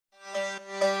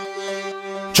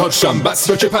چهارشنبه است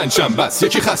یا که پنجشنبه است،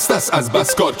 یکی خسته است از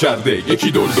بس کار کرده،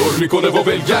 یکی دور دور میکنه و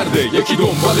ولگرده، یکی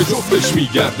دنبال جفتش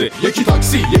میگرده، یکی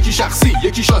تاکسی، یکی شخصی،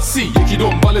 یکی شاسی، یکی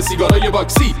دنبال سیگارای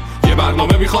باکسی. یه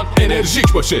برنامه میخوان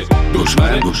انرژیک باشه،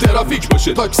 دشمن ترافیک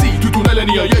باشه. تاکسی تو تونل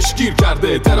نیایش گیر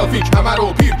کرده، ترافیک همه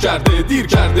رو پیر کرده، دیر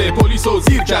کرده، پلیسو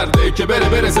زیر کرده که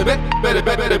برسه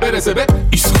به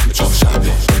ایستگاه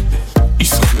چهارشنبه،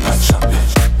 ایستگاه پنجشنبه،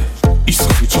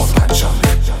 ایستگاه چهارشنبه،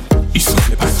 ایستگاه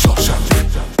پنجشنبه.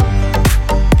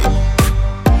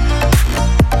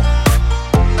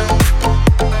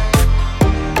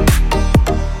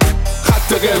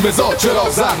 قرمزا چرا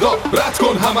زردا، رد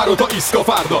کن همه رو تا ایستگاه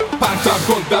فردا، پرتم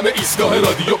کن دم ایستگاه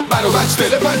رادیو، برو بچ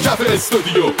تلفن کف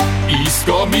استودیو.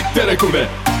 ایستگاه میترکونه،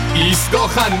 ایستگاه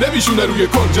خنده میشونه روی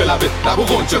کنج لبه، لبو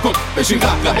غنچه کن، بشین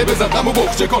قهقهه بزن غمو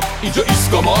بخچه کن. اینجا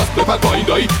ایستگاه ماست، بپر پایین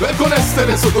دایی، ول کن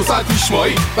استرس و 2 ساعت پیش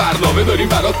مایی. برنامه داریم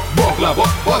برات باقلوا،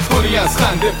 باد کنی از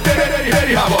خنده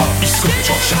بری هوا. ایستگاه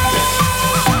چهارشنبه،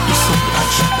 ایستگاه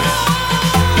پنجشنبه،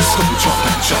 ایستگاه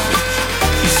چهارشنبه،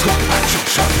 ایستگاه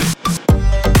پنجشنبه.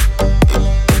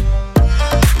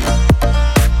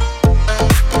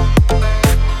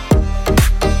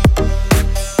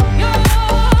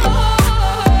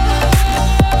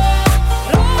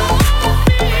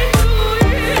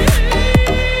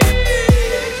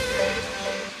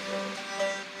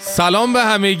 سلام به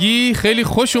همگی، خیلی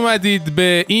خوش اومدید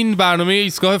به این برنامه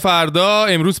ایستگاه فردا.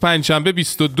 امروز پنجشنبه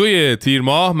 22 تیر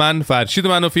ماه، من فرشید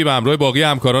منافی به همراه باقی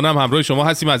همکارانم همراه شما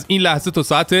هستیم از این لحظه تا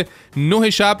ساعت 9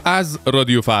 شب از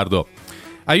رادیو فردا.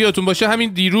 اگه یادتون باشه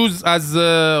همین دیروز از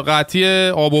قطعی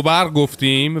آب و برق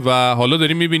گفتیم و حالا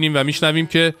داریم میبینیم و میشنویم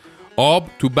که آب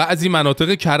تو بعضی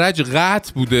مناطق کرج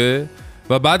قطع بوده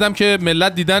و بعدم که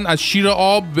ملت دیدن از شیر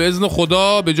آب به اذن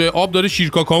خدا به جای آب داره شیر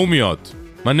کاکائو میاد.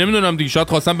 من نمیدونم دیگه، شاید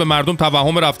خواستن به مردم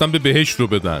توهم رفتن به بهشت رو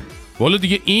بدن. والا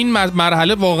دیگه این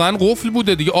مرحله واقعا قفل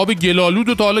بوده دیگه. آب گلالود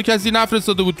رو تا حالا کسی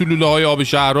نفرستاده بود تو لوله های آب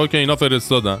شهرها که اینا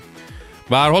فرستادن.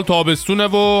 به هر حال تابستونه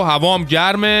و هوا هم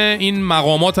گرمه، این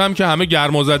مقامات هم که همه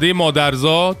گرمازده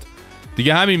مادرزاد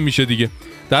دیگه همین میشه دیگه.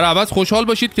 در عوض خوشحال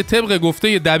باشید که طبق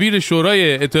گفته دبیر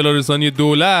شورای اطلاع رسانی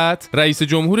دولت، رئیس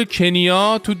جمهور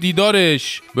کنیا تو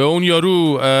دیدارش به اون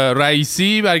یارو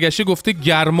رئیسی برگشته گفته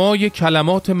گرمای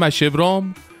کلمات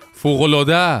مشبرام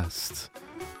فوق‌العاده است.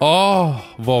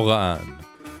 واقعا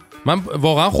من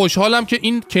واقعا خوشحالم که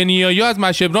این کنیایی‌ها از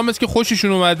مشبرام است که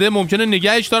خوششون اومده، ممکنه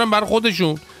نگهش دارن برای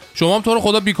خودشون. شما هم تو رو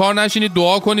خدا بیکار نشینید،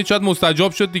 دعا کنید شاید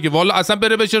مستجاب شد دیگه. والا اصلا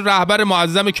بره بشه رهبر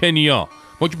معظم کنیا،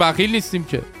 ما که بخیل نیستیم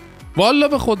که، والا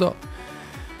به خدا.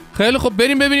 خیلی خب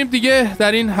بریم ببینیم دیگه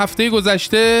در این هفته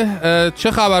گذشته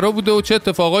چه خبرها بوده و چه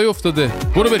اتفاقایی افتاده.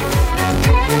 برو بریم.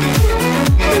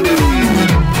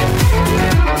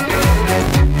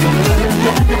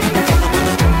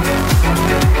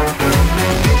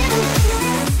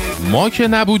 ما که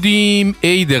نبودیم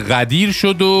عید غدیر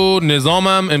شد و نظام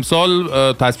هم امسال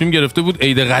تصمیم گرفته بود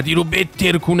عید غدیر رو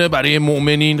بترکونه برای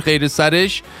مؤمنین. خیر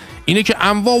سرش اینه که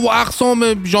انواع و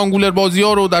اقسام ژانگولر بازی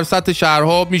ها رو در سطح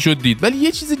شهرها میشد دید. ولی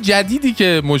یه چیز جدیدی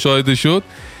که مشاهده شد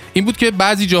این بود که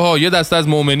بعضی جاها یه دسته از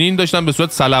مؤمنین داشتن به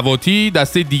صورت صلواتی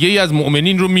دسته دیگه‌ای از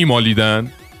مؤمنین رو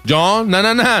میمالیدن. جان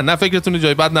نه فکرتون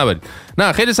جای بد نبرید.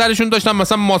 نه خیلی سرشون داشتن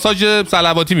مثلا ماساژ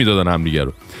صلواتی میدادن هم دیگه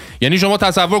رو. یعنی شما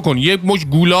تصور کن یک مش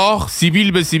گولاخ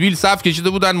سیبیل به سیبیل صف کشیده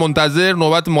بودن منتظر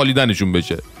نوبت مالیدنشون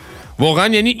بشه. واقعا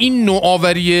یعنی این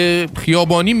نوآوری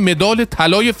خیابانی مدال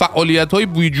طلای فعالیت‌های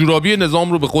بوی جورابی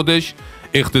نظام رو به خودش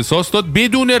اختصاص داد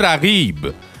بدون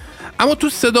رقیب. اما تو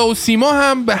صدا و سیما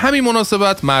هم به همین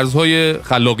مناسبت مرزهای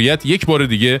خلاقیت یک بار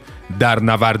دیگه در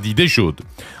نوردیده شد.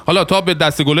 حالا تا به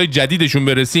دسته‌گل‌های جدیدشون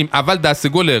برسیم، اول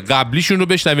دسته‌گل قبلیشون رو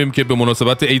بشنویم که به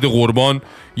مناسبت عید قربان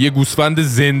یه گوسفند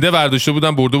زنده برداشته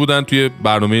بودن برده بودن توی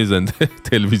برنامه زنده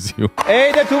تلویزیون.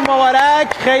 عیدتون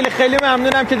مبارک. خیلی خیلی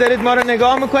ممنونم که دارید ما رو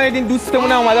نگاه میکنید. این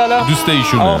دوستمون اومده، حالا دوست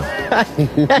ایشونه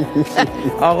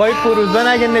آقای فروزان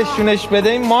اگه نشونش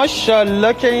بدین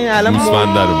ماشاءالله که این الان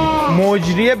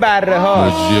مجری بره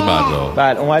ها.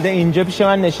 بله اومده اینجا پیش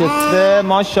من نشسته.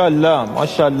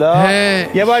 ماشاءالله.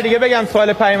 یه بار دیگه بگم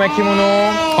سوال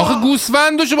پیمکیمونو. آخه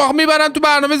گوسفندو شما میبرن تو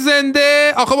برنامه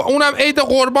زنده، آخه اونم عید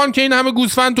قربان که این همه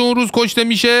گوسفند تو اون روز کشته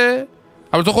میشه.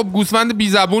 البته خب گوسفند بی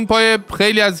زبون پای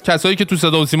خیلی از کسایی که تو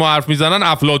صدا و سیما حرف میزنن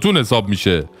افلاطون حساب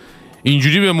میشه.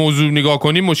 اینجوری به موضوع نگاه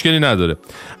کنیم مشکلی نداره.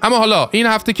 اما حالا این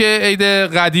هفته که عید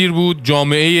غدیر بود،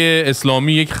 جامعه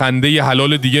اسلامی یک خنده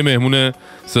حلال دیگه مهمون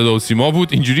صدا و سیما بود.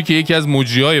 اینجوری که یکی از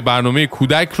مجریای برنامه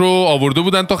کودک رو آورده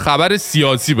بودن تا خبر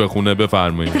سیاسی بخونه.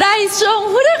 بفرمایید. رئیس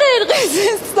جمهور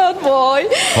قرقیزستان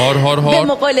به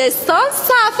مغولستان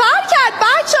سفر کرد.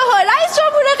 بچه‌ها رئیس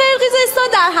جمهور قرقیزستان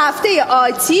در هفته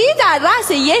آتی در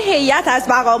رأس یه هیئت از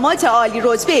مقامات عالی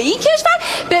رتبه این کشور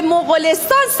به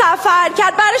مغولستان سفر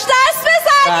کرد، براش دست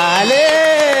بزنید.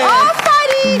 بله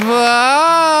آفرین.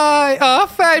 وای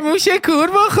آفرین، موشه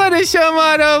کور بخوره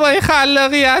شما رو با این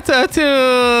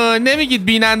خلاقیتاتون. نمیگید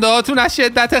بیننده هاتون از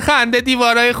شدت خنده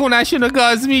دیوارای خونشون رو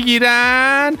گاز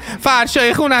میگیرن،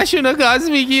 فرشای خونشون رو گاز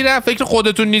میگیرن؟ فکر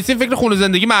خودتون نیستین، فکر خونه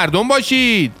زندگی مردم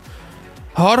باشید.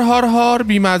 هار هار هار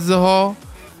بیمزه ها.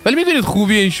 ولی میدونید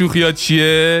خوبی این شوخیات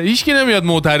چیه؟ هیچکی نمیاد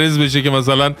معترض بشه که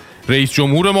مثلا رئیس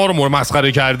جمهور ما رو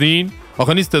مسخره کردین.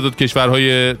 آخه نیست تعداد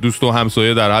کشورهای دوست و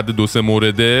همسایه در حد 2-3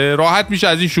 مورده، راحت میشه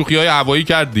از این شوخی‌های هوایی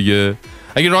کرد دیگه.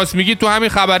 اگه راست میگید تو همین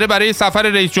خبره برای سفر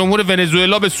رئیس جمهور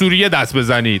ونزوئلا به سوریه دست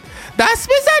بزنید. دست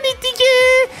بزنید دیگه،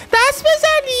 دست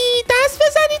بزنید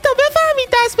تا بفهمید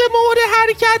دست به مهر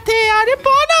حرکته. اره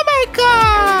بانمکا.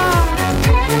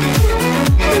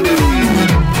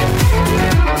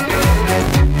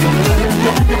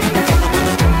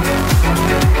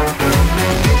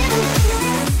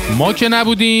 ما که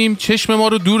نبودیم چشم ما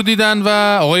رو دور دیدن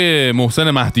و آقای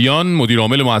محسن مهدیان مدیر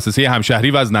عامل مؤسسه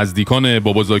همشهری و از نزدیکان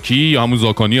بابا زاکی یا همون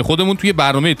زاکانی خودمون توی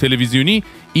برنامه تلویزیونی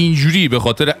اینجوری به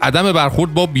خاطر عدم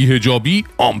برخورد با بی‌حجابی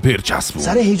آمپر چسبون.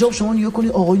 سر حجاب شما نگاه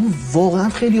کنید آقایون واقعا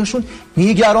خیلیاشون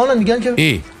نگرانن، میگن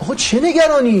که آقا چه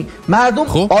نگرانی؟ مردم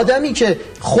آدمی که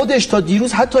خودش تا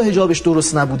دیروز حتی حجابش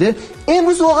درست نبوده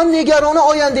امروز واقعا نگران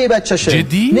آینده بچه‌شه،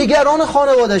 جدی؟ نگران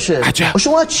خانواده‌شه.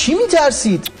 شما چی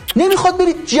میترسید؟ نمیخواد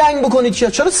برید جنگ بکنید؟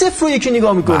 چرا 0 و 1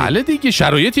 نگاه میکنید؟ بله دیگه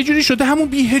شرایط اینجوری شده همون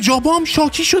بی‌حجابا هم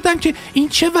شاکی شدن که این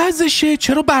چه وضعشه،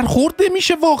 چرا برخورد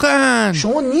نمیشه واقعا.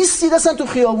 شما نیستید اصلا تو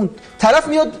خیابون، طرف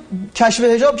میاد کشف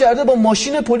حجاب کرده با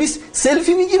ماشین پلیس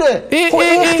سلفی میگیره.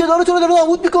 اقتدارتون رو داره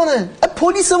نابود میکنه.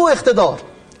 پلیس و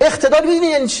اقتدار میدونی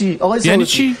یعنی چی آقای صاحب؟ یعنی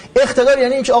چی؟ اقتدار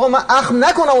یعنی اینکه آقا من اخم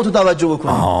نکنم و تو توجه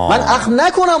بکنی، من اخم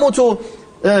نکنم و تو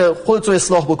خودتو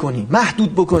اصلاح بکنی،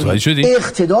 محدود بکنی.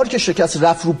 اقتدار که شکست،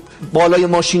 رفت رو بالای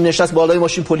ماشین نشست، بالای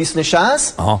ماشین پلیس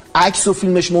نشست، عکس و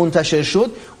فیلمش منتشر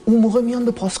شد، اون موقع میان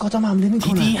به پاسکاتم حمله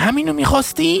میکنن. دیدی همینو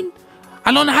میخواستین؟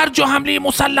 الان هر جا حمله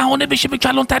مسلحانه بشه به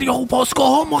کلانتری‌ها و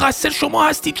پاسگاه‌ها مقصر شما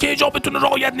هستید که حجابتون رو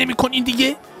رعایت نمی‌کنین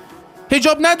دیگه.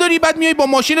 حجاب نداری بعد میای با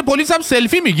ماشین پلیس هم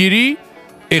سلفی میگیری؟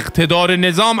 اقتدار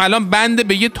نظام الان بنده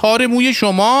به یه تار موی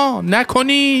شما.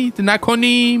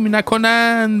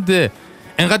 نکنند.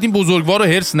 انقدر این بزرگوار رو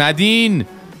هرس ندین.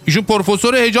 ایشون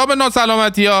پروفسور حجاب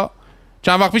ناسلامتی‌ها.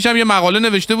 چند وقت پیشم یه مقاله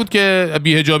نوشته بود که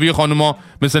بی‌حجابی خانوما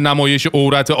مثل نمایش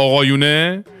عورت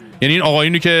آقایونه. یعنی این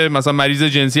آقایونی که مثلا مریض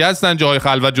جنسی هستن جای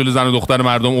خلوت جلوی زن و دختر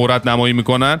مردم عورت نمایی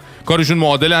میکنن، کارشون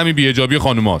معادل همین بی‌حجابی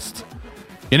خانوماست.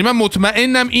 یعنی من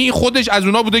مطمئنم این خودش از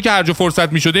اونا بوده که هر جا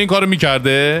فرصت میشده این کارو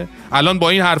میکرده. الان با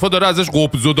این حرفا داره ازش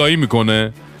قپ زدایی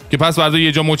میکنه که پس فردا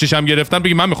یه جا مچشم گرفتن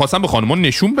بگی من میخواستم به خانوما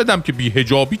نشون بدم که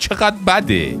بی‌حجابی چقدر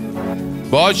بده.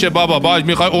 باشه بابا، باش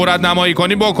میخوای عورت نمایی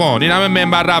کنی بکن، این همه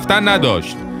منبر رفتن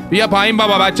نداشت. بیا پایین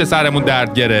بابا، بچه سرمون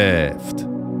درد گرفت.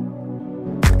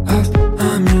 از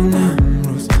همین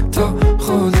امروز تا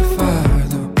خود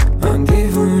فردا من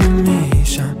دیوونه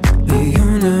میشم،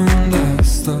 بیونه اون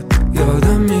دستات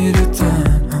یادم میره،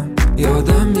 تنهام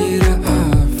یادم میره،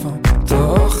 حرفام تا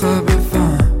آخر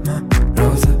بفهمم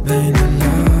راز بین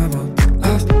لبات.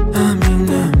 از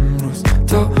همین امروز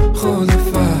تا خود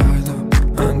فردا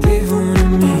من دیوونه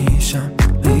میشم،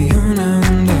 بیونه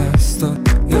اون دستات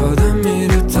یادم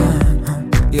میره، تنهام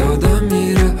یادم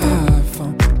میره،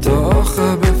 حرفام تا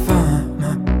آخر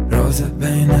بفهمم راز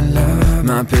بین لب.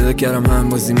 من پیدا کردم هم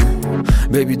بازیمو،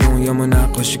 بیبی دنیامو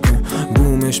نقاشی کن،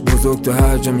 بومش بزرگ تو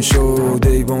هر جا میشد،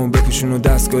 ایوامو بپوشون و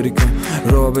دستکاری کن،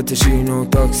 رابطش اینو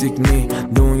تاکسیک نی،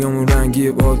 دنیامو رنگی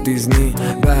والت دیزنی،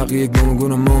 بقیه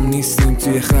گمگون و مام نیستیم،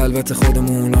 توی خلوت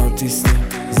خودمون آرتیستیم،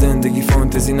 زندگی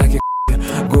فانتزی نکه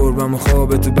گربم و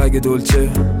خوابه تو بگ دلچه،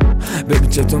 ببین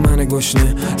چطور من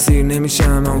گشنه سیر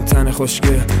نمیشم اون تن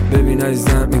خوشگه، ببین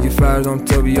عزیزم میگی فردام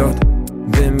تا بیاد،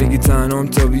 بهم میگی تنام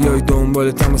تا بیای،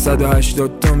 دنبالتم و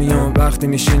 180 تا میام، وقتی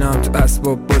میشینم تو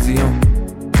اسباب بازیام.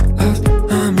 از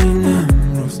همین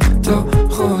امروز تا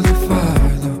خود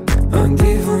فردا من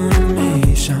دیوونه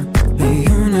میشم،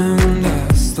 بیونه اون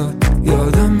دستات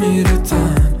یادم میره،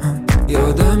 تنهام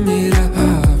یادم میره،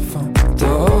 حرفام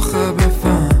تا آخر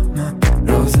بفهمم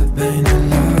راز بین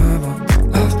لبات.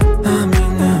 از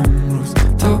همین امروز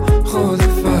تا خود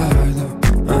فردا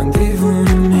من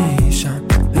دیوونه میشم،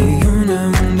 بیونه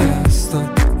اون دستات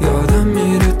یادم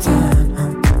میره،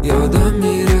 تنهام یادم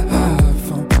میره،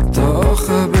 حرفام تا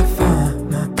آخر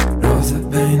بفهمم راز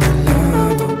بین لبات.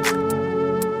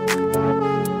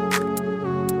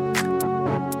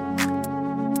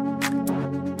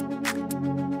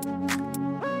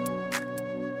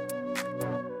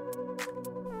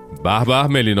 به به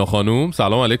ملینا خانوم،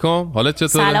 سلام علیکم، حالت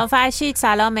چطوره؟ سلام فرشید،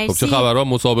 سلام مرسی. خب چه خبرها؟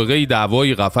 مسابقه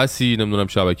دعوایی قفسی نمیدونم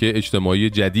شبکه اجتماعی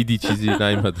جدیدی چیزی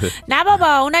نیومده؟ نه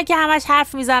بابا، اونا که همش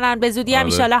حرف میزنن، به زودی هم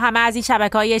ان شاءالله همه از این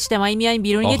شبکه‌های اجتماعی میایم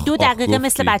بیرون، یه 2 دقیقه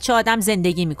مثل بچه آدم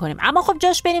زندگی میکنیم. اما خب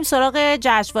جاش بریم سراغ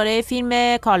جشنواره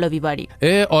فیلم کارلوی باری.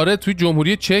 آره، توی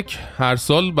جمهوری چک هر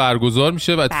سال برگزار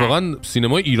میشه و اتفاقا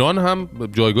سینمای ایران هم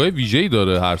جایگاه ویژه‌ای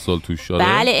داره هر سال توش.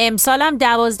 بله، امسال هم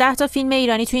 12 تا فیلم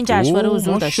ایرانی توی این جشنواره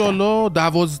حضور داشتن. ماشاءالله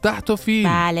 12 تا فیلم.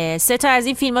 بله، 3 تا از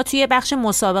این فیلم‌ها توی بخش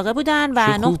مسابقه بودن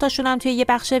و 9 تاشون هم توی یه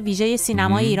بخش ویژه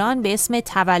سینمای ایران به اسم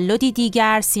تولدی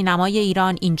دیگر سینمای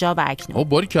ایران اینجا و اکنون.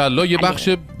 باریکالله، یه بخش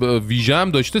ویژه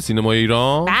هم داشته سینمای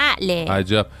ایران. بله.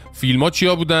 عجب. فیلم‌ها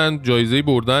چیا بودن؟ جایزه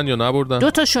بردن یا نبردن؟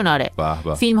 2 تاشون آره.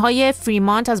 فیلم‌های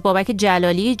فریمانت از بابک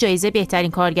جلالی جایزه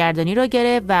بهترین کارگردانی رو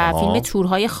گرفت و فیلم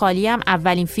تورهای خالی هم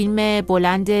اولین فیلم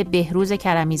بلند بهروز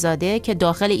کرمیزاده که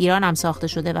داخل ایران هم ساخته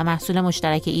شده و محصول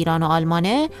مشترک ایران و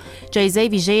آلمانه، جایزه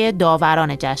ویژه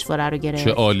داوران جشنواره رو گرفت.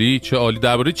 چه عالی، چه عالی.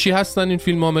 درباره چی هستن این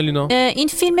فیلم‌ها ملینا؟ این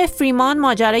فیلم فریمان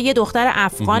ماجرای یه دختر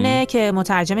افغانه که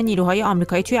مترجم نیروهای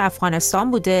آمریکایی توی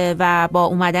افغانستان بوده و با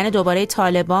اومدن دوباره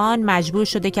طالبان مجبور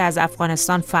شده که از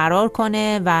افغانستان فرار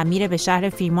کنه و میره به شهر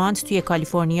فریمانت توی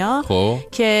کالیفرنیا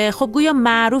که خب گویا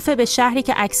معروفه به شهری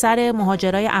که اکثر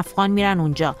مهاجرای افغان میرن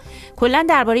اونجا. کلا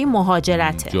درباره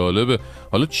مهاجرته. جالبه.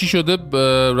 حالا چی شده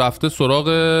رفته سراغ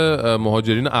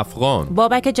مهاجرین افغان؟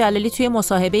 بابک جلالی توی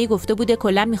مصاحبه‌ای گفته بوده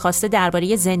کلا می‌خواسته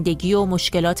درباره زندگی و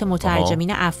مشکلات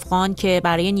مترجمین افغان که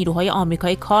برای نیروهای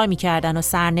آمریکایی کار می‌کردن و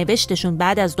سرنوشتشون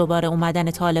بعد از دوباره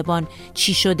اومدن طالبان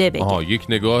چی شده بگه. یک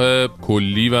نگاه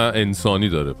کلی و انسانی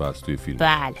داره پس توی فیلم.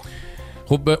 بله.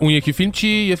 خب اون یکی فیلم چی؟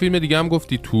 یه فیلم دیگه هم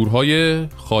گفتی، تورهای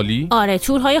خالی؟ آره،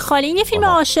 تورهای خالی. این یه فیلم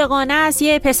عاشقانه است.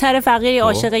 یه پسر فقیری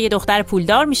عاشق یه دختر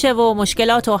پولدار میشه و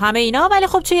مشکلات و همه اینا، ولی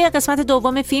خب توی قسمت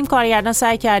دوم فیلم کارگردان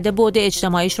سعی کرده بعد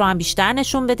اجتماعیش رو هم بیشتر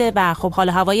نشون بده و خب حال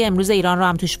هوای امروز ایران رو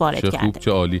هم توش وارد کرده. چه خوب،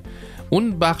 چه عالی.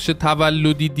 اون بخش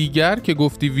تولدی دیگر که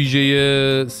گفتی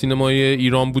ویژه سینمای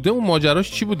ایران بوده، اون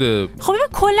ماجراش چی بوده؟ خب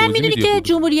کلا میدونی که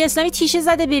جمهوری اسلامی تیشه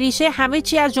زده به ریشه همه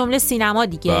چی از جمله سینما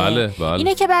دیگه. بله.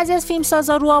 اینه که بعضی از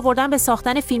فیلمسازا رو آوردن به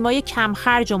ساختن فیلمای کم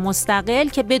خرج و مستقل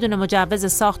که بدون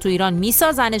مجوز ساخت تو ایران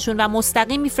میسازنشون و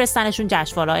مستقیم میفرستنشون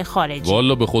جشنواره‌های خارجی.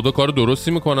 والا به خدا کار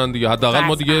درستی میکنن دیگه. حداقل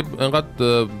ما دیگه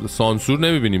انقدر سانسور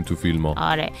نمیبینیم تو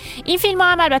فیلم‌ها. آره. این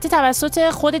فیلم‌ها هم البته توسط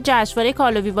خود جشنواره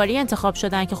کارلوی باری انتخاب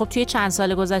شدن که خب توی چند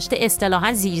سال گذشته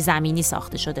اصطلاحاً زیرزمینی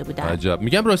ساخته شده بودن. عجب.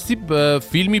 میگم راستی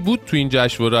فیلمی بود تو این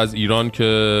جشنواره از ایران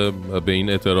که به این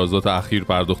اعتراضات اخیر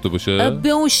پرداخته باشه؟ به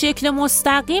اون شکل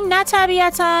مستقیم نه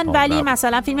طبیعتاً، ولی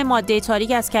مثلا فیلم ماده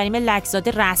تاریک از کریم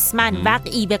لکزاده رسما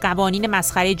وقعی به قوانین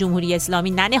مسخره جمهوری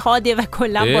اسلامی ننهاده و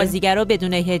کلا بازیگرا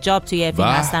بدون حجاب توی فیلم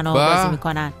هستن و بازی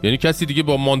میکنن. یعنی کسی دیگه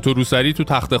با مانتو روسری تو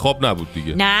تخت خواب نبود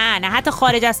دیگه؟ نه حتی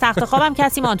خارج از تخت خواب هم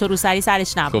کسی مانتو روسری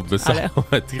سرش نبود. خب به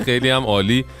سلامتی. خیلی هم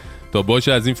عالی تا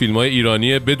باشه از این فیلم‌های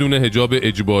ایرانی بدون حجاب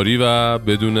اجباری و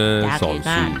بدون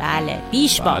سانسور. بله،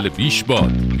 بیش باد. بله، بیش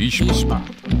باد.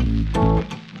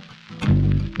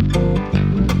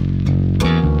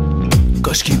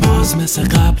 کاشکی باز مثل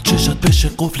قبل چشات بشه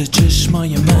قفل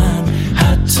چشمای من،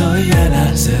 حتی یه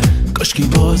لحظه. کاشکی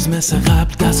باز مثل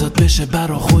قبل دستات بشه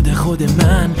برا خود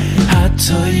من،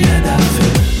 حتی یه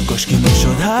دفعه. کاشکی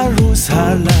میشد هر روز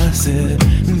هر لحظه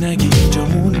نگی اینجا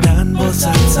موندن با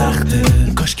سخته.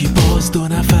 کاشکی باز 2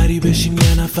 نفری بشیم،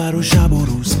 1 نفر و شب و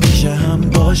روز پیش هم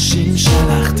باشیم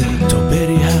شلخته. تو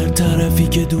بری هر طرفی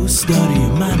که دوست داری،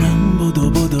 منم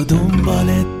بدو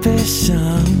دنبالت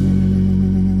بشم.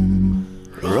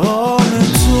 راه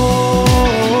تو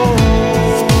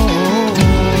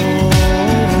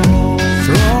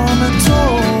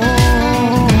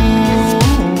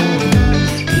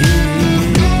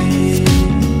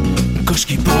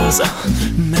کاشکی باز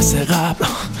مثل قبل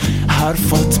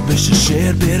حرفات بشه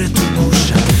شعر بره تو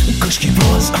گوشم. کاشکی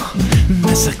باز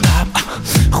مثل قبل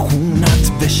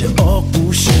خونت بشه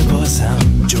آغوش بازم.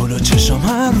 جلو چشم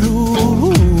هر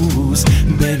روز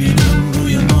ببینم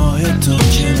روی ماه تو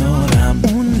کنارم،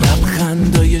 اون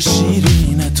لبخندای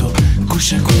شیرین تو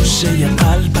گوشه ی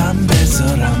قلبم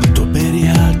بذارم. تو بری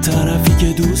هر طرفی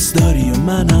که دوست داری و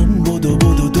منم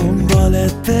بدو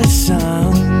دنبالت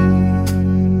بشم.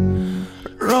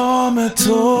 رام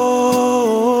تو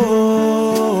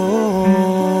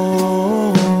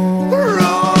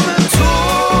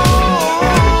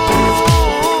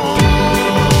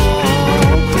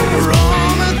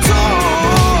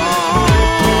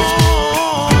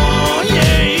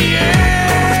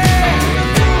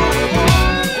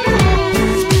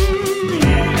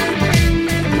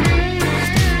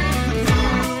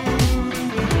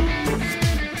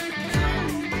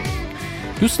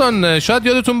دوستان شاید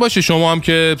یادتون باشه شما هم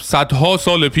که صدها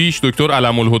سال پیش دکتر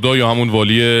علم‌الهدی یا همون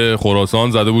والی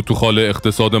خراسان زده بود تو خال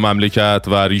اقتصاد مملکت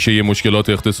و ریشه مشکلات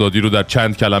اقتصادی رو در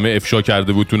چند کلمه افشا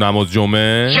کرده بود تو نماز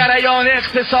جمعه. جریان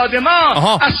اقتصاد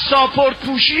ما از ساپورت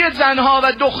پوشی زنها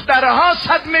و دخترها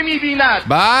صدمه می‌بیند.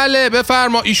 بله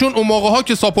بفرما. ایشون اون موقع‌ها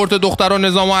که ساپورت دخترها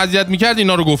نظامو اذیت می‌کرد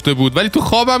اینا رو گفته بود، ولی تو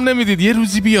خوابم نمیدید یه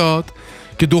روزی بیاد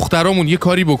که دخترامون یه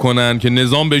کاری بکنن که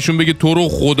نظام بهشون بگه تو رو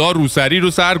خدا روسری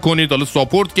رو سر کنید، حالا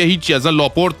ساپورت که هیچی، اصلا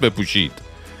لاپورت بپوشید.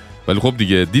 ولی خب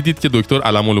دیگه دیدید که دکتر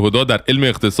علم‌الهدی در علم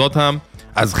اقتصاد هم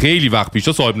از خیلی وقت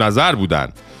پیشا صاحب نظر بودن.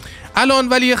 الان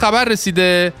ولی یه خبر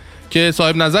رسیده که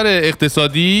صاحب نظر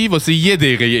اقتصادی واسه یه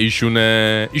دقیقه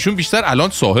ایشونه. ایشون بیشتر الان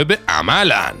صاحب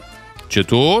عملن.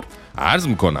 چطور؟ عرض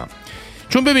میکنم.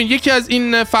 چون ببین یکی از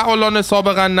این فعالان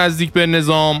سابقا نزدیک به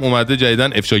نظام اومده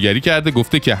جدیدن افشاگری کرده،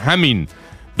 گفته که همین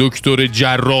دکتر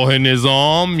جراح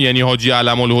نظام یعنی حاجی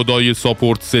علم‌الهدی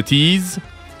ساپورت ستیز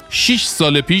 6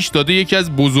 سال پیش داده یکی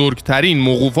از بزرگترین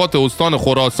موقوفات استان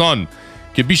خراسان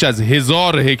که بیش از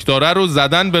 1000 هکتاره رو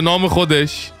زدن به نام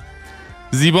خودش.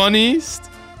 زیبا نیست؟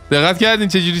 دقت کردین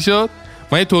چجوری شد؟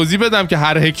 من یه توضیح بدم که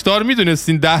هر هکتار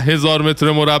میدونستین 10,000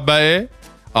 متر مربعه؟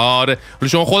 آره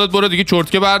شما خودت برو دیگه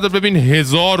چرتکه بردار ببین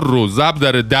 1000 رو ضرب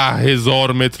در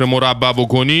 10,000 متر مربع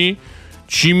بکنی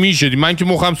چی میشه. من که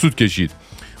مخم سود کشید.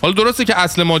 حالا درسته که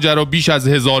اصل ماجرا بیش از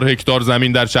 1000 هکتار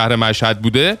زمین در شهر مشهد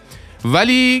بوده،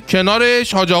 ولی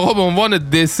کنارش حاج آقا به عنوان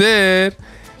دسر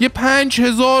یه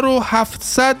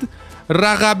 5700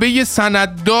 رقبه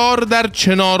سنددار در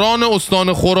چناران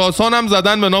استان خراسان هم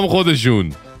زدن به نام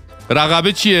خودشون.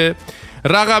 رقبه چیه؟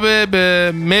 رقبه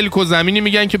به ملک و زمینی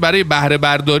میگن که برای بهره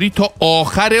برداری تا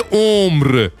آخر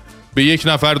عمر به یک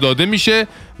نفر داده میشه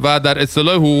و در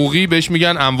اصطلاح حقوقی بهش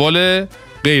میگن اموال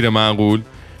غیر منقول.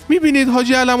 میبینید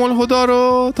حاجی علم‌الهدی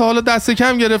رو تا حالا دست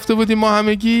کم گرفته بودیم ما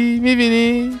همگی؟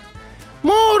 میبینید؟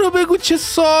 ما رو بگو چه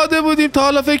ساده بودیم تا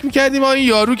حالا فکر میکردیم این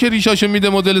یارو که ریشاشو میده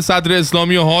مدل صدر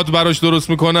اسلامی و هات براش درست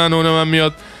میکنن اونم هم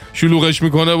میاد شلوغش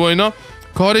میکنه با اینا.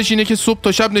 کارش اینه که صبح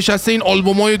تا شب نشسته این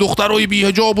آلبومای دخترای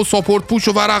بی‌حجاب و ساپورت پوش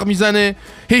و ورق میزنه،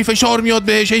 هی فشار میاد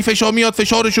بهش، هی فشار میاد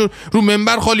فشارشو رو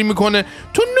منبر خالی میکنه.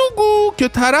 تو نگو که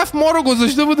طرف ما رو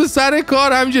گذاشته بوده سر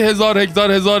کار همینجوری 1000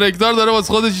 هکتار داره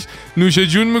واسه خودش نوش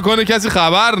جون میکنه، کسی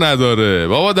خبر نداره.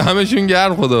 بابا دمشون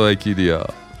گرم خدا وکیلیا.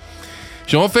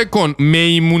 شما فکر کن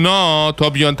میمونا تا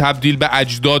بیان تبدیل به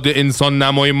اجداد انسان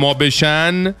نمای ما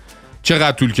بشن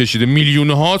چقدر طول کشیده؟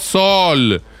 میلیون‌ها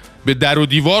سال به در و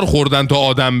دیوار خوردن تا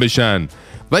آدم بشن.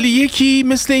 ولی یکی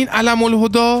مثل این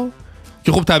علم‌الهدی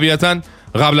که خب طبیعتاً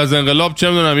قبل از انقلاب چه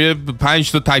میدونم یه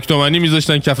 5 تا تک تومانی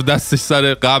میذاشتن کف دستش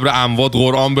سر قبر اموات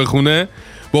قرآن بخونه،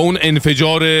 با اون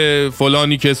انفجار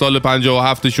فلانی که سال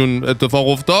 57شون اتفاق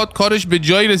افتاد کارش به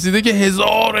جایی رسیده که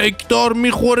 1000 هکتار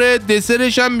میخوره،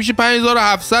 دسرش هم میشه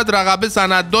 5700 رقبه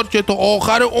سنددار که تا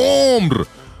آخر عمر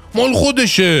مال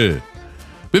خودشه.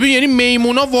 ببین یعنی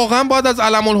میمونا واقعا باید از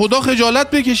علم‌الهدی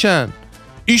خجالت بکشن.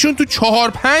 ایشون تو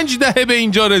 4-5 دهه به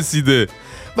اینجا رسیده،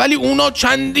 ولی اونا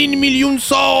چندین میلیون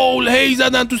سال هی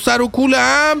زدن تو سر و کول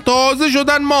هم تازه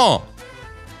شدن ما.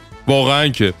 واقعا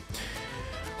که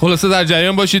خلاصه در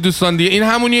جریان باشید دوستان دیگه. این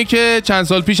همونیه که چند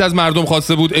سال پیش از مردم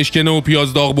خواسته بود اشکنه و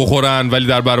پیاز داغ بخورن ولی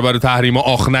در برابر تحریم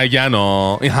آخ نگن.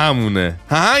 این همونه.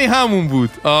 این همون بود.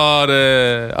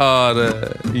 آره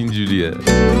اینجوریه.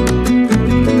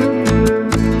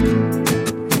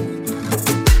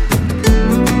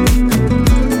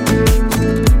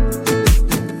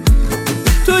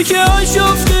 تو که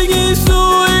آشفتگی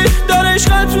سوی در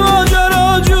عشقت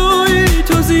ماجراجویی،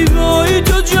 تو زیبایی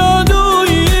تو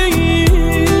جادویی،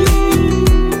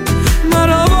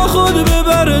 مرا با خود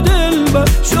ببر دلبر،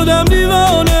 شدم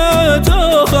دیوانه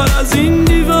تا آخر از این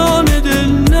دیوانه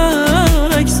دل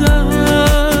نگذر.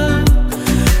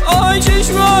 آی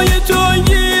چشمای تو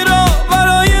گیرا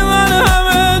برای من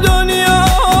همه دنیا،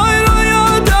 آی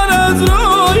رویاتر از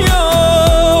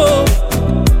رویا،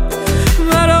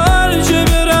 مرا هرچه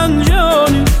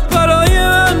برنجانی برای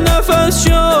من نفس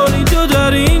شانی، تو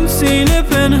در این سینه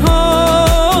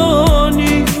پنهانی.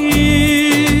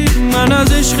 من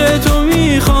از عشق تو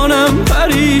میخوانم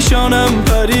پریشانم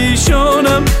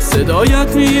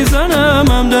صدایت میزنم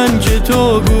همدن که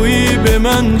تو گویی به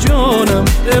من جانم،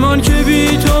 بمان که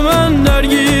بی تو من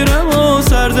درگیرم و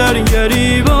سر در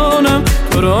گریبانم،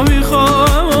 تو را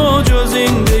میخواهم و جز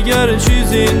این دگر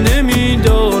چیزی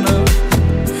نمیدانم،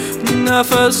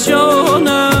 نفس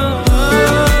جانم.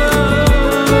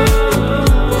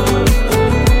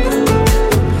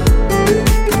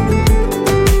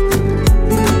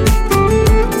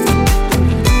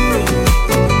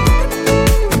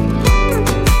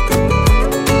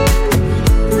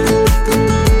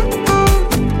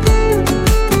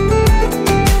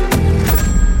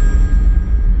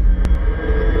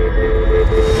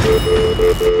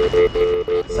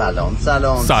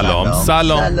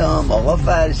 سلام آقا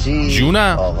فرشی.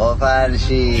 جونم آقا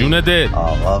فرشی. جون دل.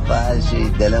 آقا فرشی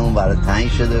دلمون برات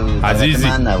تنگ شده بود عزیزی.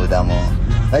 من نبودم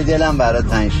ولی دلم برات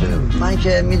تنگ شده بود. من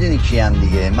که میدونی کیم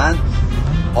دیگه، من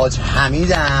حاج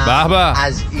حمیدم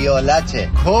از ایالت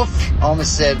کفر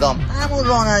آمستردام، همون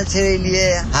راننده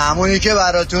تریلیه، همونی که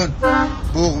براتون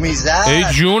بوق میزد. ای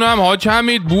جونم حاج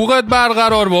حمید، بوقت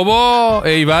برقرار بابا،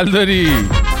 ایول داری.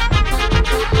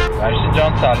 فرشی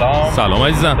جان سلام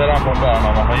عزیزم. دارم با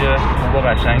برنامه‌های خوب و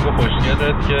قشنگ و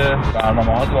خوشگلت که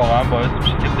برنامه‌هات واقعا باعث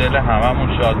میشه که دل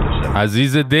هممون شاد بشه.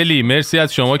 عزیز دلی، مرسی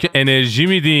از شما که انرژی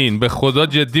میدین، به خدا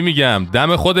جدی میگم،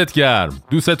 دم خودت گرم،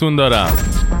 دوستتون دارم.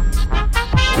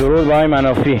 درود بای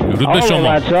منافی. درود به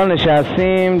شما. بچه‌ها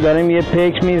نشستیم داریم یه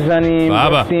پیک میزنیم،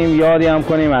 گفتیم یادی هم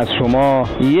کنیم از شما،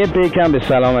 یه پیک هم به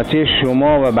سلامتی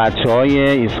شما و بچه‌های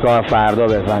ایستگاه فردا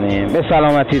بزنیم. به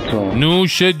سلامتیتون.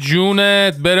 نوش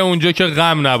جونت، بره اونجا که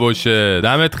غم نباشه.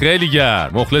 دمت خیلی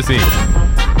گرم، مخلصیم.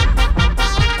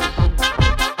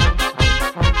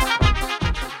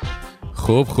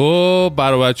 خب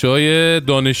برای بچه‌های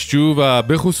دانشجو و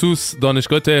به خصوص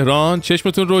دانشگاه تهران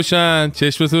چشمتون روشن.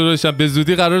 به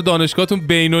زودی قرار دانشگاهتون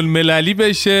بین المللی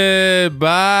بشه.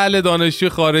 بله، دانشجو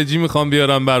خارجی میخوام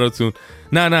بیارم براتون.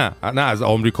 نه از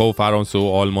آمریکا و فرانسه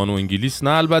و آلمان و انگلیس، نه،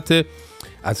 البته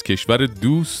از کشور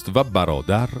دوست و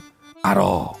برادر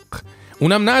عراق.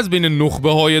 اونم نه از بین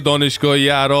نخبه‌های دانشگاهی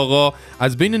عراقا،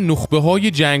 از بین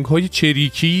نخبه‌های جنگ‌های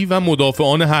چریکی و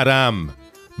مدافعان حرم.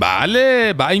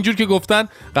 بله اینجور که گفتن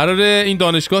قراره این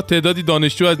دانشگاه تعدادی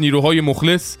دانشجو از نیروهای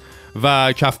مخلص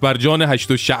و کفبرجان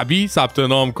الشعبی ثبت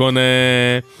نام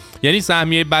کنه. یعنی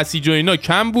سهمیه بسیج و اینا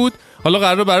کم بود، حالا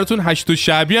قراره براتون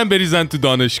الشعبی هم بریزن تو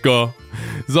دانشگاه.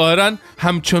 ظاهرا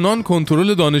همچنان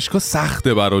کنترل دانشگاه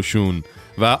سخته براشون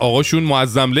و آقاشون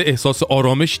معظمله احساس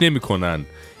آرامش نمی‌کنن.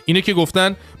 اینه که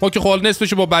گفتن ما که خال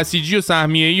نصفشو با بسیجی و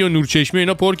سهمیه‌ای و نورچشمی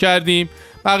اینا پر کردیم،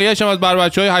 بقیه‌اش هم از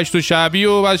بچه‌های الشعبی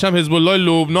و بعدش هم حزب الله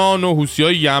لبنان و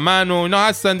حوثی‌های یمن و اینا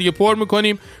هستن دیگه، پر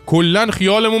می‌کنیم کلاً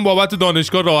خیالمون بابت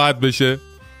دانشگاه راحت بشه.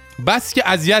 بس که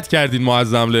اذیت کردین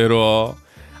معظمله رو.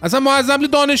 اصلا معظمله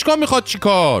دانشگاه میخواد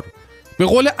چیکار؟ به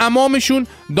قول امامشون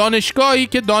دانشگاهی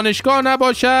که دانشگاه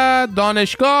نباشد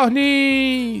دانشگاه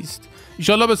نیست. ان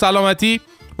شاءالله به سلامتی.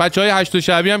 بچهای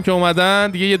الشعبی هم که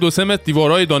اومدن دیگه یه 2-3 متر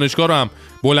دیوارهای دانشگاه رو هم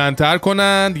بلندتر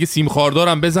کنن دیگه، سیم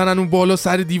خاردارم بزنن اون بالا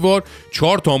سر دیوار،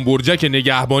 4 تا برجک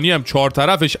نگهبانی هم 4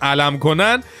 طرفش علم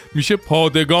کنن، میشه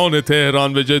پادگان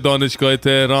تهران به جای دانشگاه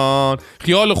تهران.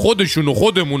 خیال خودشون و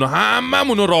خودمون و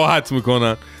هممون رو راحت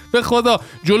میکنن. به خدا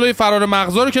جلوی فرار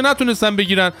مغزا رو که نتونستن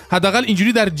بگیرن، حداقل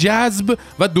اینجوری در جذب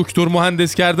و دکتر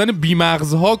مهندس کردن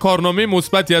بیمغزها کارنامه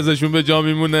مثبتی ازشون به جا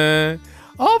میمونه.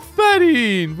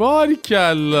 آفرین،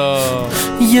 باریکلا.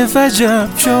 یه وجب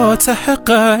جا ته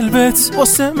قلبت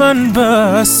واسه من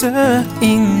بسته،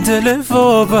 این دل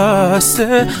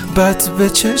وابسته بد به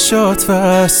چشات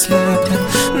وصله،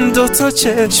 2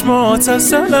 چشمات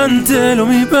ازلن دلو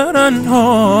میبرن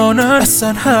هانن،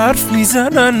 اصلا حرف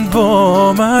میزنن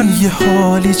با من، یه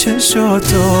حالی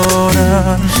چشات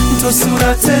دارن. تو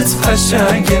صورتت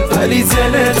قشنگه ولی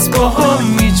دلت با هم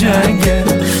میجنگه،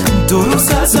 2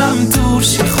 روز ازم دور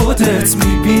شی خودت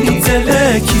میبینی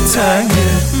دل کی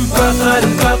تنگه،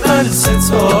 بغل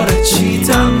ستاره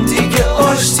چیدم دیگه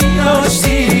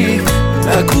آشتی،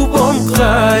 نگو بام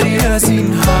غری از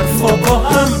این حرفا با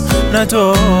هم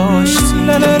نداشتی.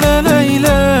 لا لا لا لا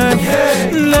لا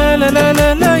لا لا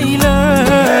لا لا لا لا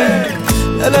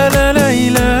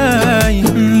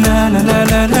لا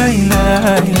لا لا لا.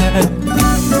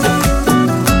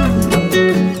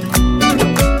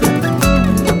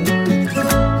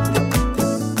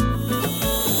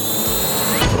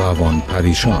 روان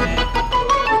پریشان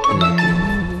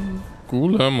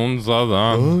گولمون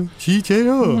زدن. چی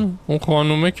چرا؟ اون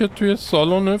خانومه که توی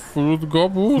سالن فرودگاه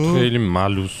بود خیلی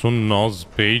ملوس و ناز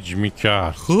پیج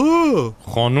میکرد.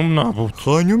 خانوم نبود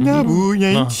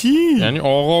یعنی چی؟ یعنی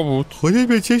آقا بود. خودت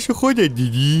به چشم خودت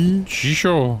دیدی؟ چی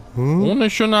شو؟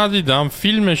 اونشو ندیدم،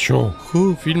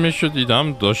 فیلمشو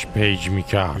دیدم داشت پیج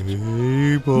میکرد.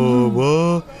 ای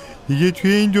بابا دیگه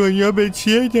توی این دنیا به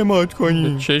چی اعتماد کنی؟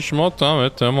 به چشمات هم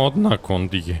اعتماد نکن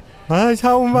دیگه. من از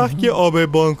همون وقت که آب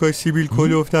بانک سیبیل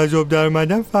کلفت از آب در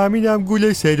اومدم فهمیدم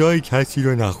گول صدای کسی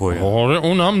رو نخورم. آره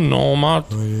اونم نامرد.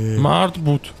 مرد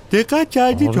بود. دقت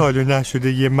کردی تا حالا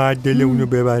نشده یه مرد دل اونو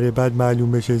ببره بعد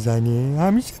معلوم بشه زنه؟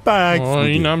 همیشه برعکس بوده.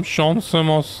 اینم شانس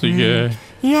ماست دیگه.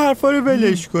 این حرفا رو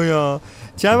ولش کن.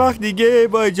 چند وقت دیگه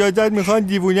با اجازت میخوان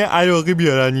دیوونه عراقی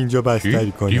بیارن اینجا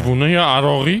بستری کنن. دیوونه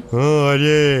عراقی؟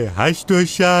 آره،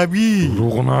 الشعبی.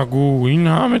 دروغ نگو، این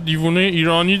همه دیوونه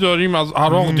ایرانی داریم از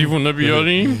عراق دیوونه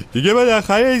بیاریم؟ دیگه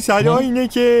بالاخره صدا اینه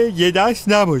که یه دست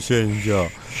نباشه اینجا.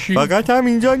 فقط هم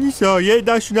اینجا نیست، یه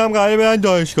دشون هم قراره برن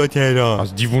دانشگاه تهران.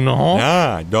 از دیوونه ها؟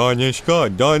 نه دانشگاه،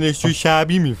 دانشجو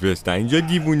شعبی میفرستن اینجا.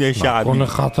 دیوونه شعبی نکنه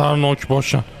خطرناک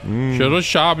باشن. چرا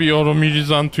شعبی ها رو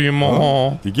میریزن توی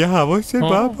ماها؟ دیگه حواست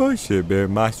باشه، به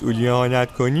مسئولی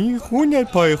اهانت کنی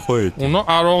خونت پای خودت. اونا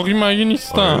عراقی مگه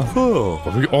نیستن؟ خب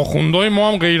آخوندهای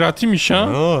ما هم غیرتی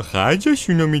میشن؟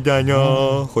 خرجشونو میدن.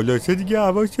 خلاصه دیگه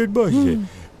حواست باشه،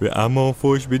 و اما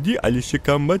فوش بدی علی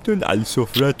شکمبتون علی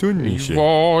سفرتون میشه.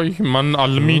 وای من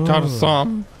علی میترسم.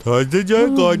 تازه جای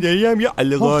قادری هم یه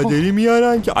علی قادری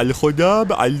میارن که علی خدا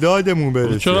به علی دادمون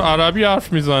برسه. چرا عربی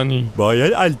حرف میزنی؟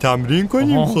 باید علی تمرین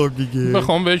کنیم. خب دیگه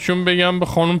بخوام بهشون بگم به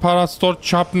خانم پرستار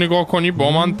چپ نگاه کنی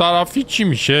با من طرفی چی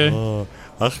میشه؟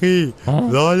 اخی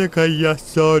ذالک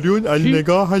یسارون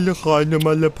النگاه لخانم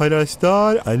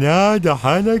الپرستار انا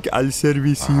دهنک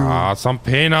السرویسیون. اصلا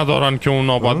پی ندارن که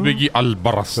اونا باید بگی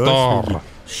البرستار.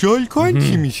 شل کن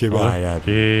چی میشه باید؟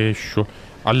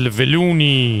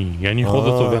 الولونی یعنی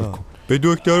خودتو ول کن. به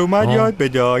دکتر اومد یاد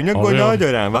بده، اینا گناه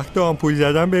دارن. وقتی آمپول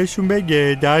زدن بهشون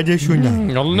بگه دردشون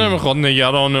نه. حالا نمیخواد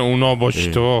نگران اونا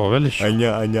باشی تو، ولش.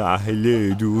 انا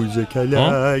اهل دوز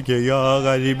کلک یا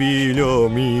غریبی لو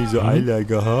میز و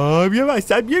علگه ها. بیا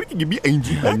وسط بیا دیگه، بیا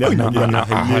اینجی. انا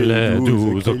اهل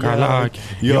دوز کلک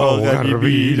یا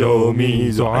غریبی لو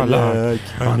میز و علگ.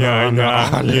 انا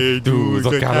اهل دوز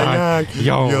کلک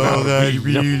یا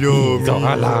غریبی لو میز و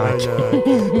علگ.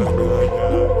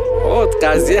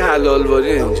 قضیه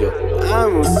حلالواری اینجا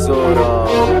همون سورا.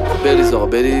 بریز آقا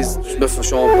بریز.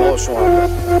 شما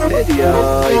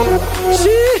هدیای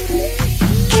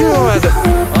چی اومده؟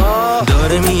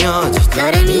 داره میاد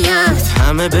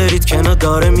همه برید کنار.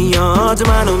 داره میاد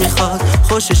منو میخواد،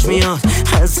 خوشش میاد،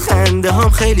 از خنده هم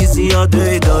خیلی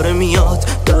زیاده.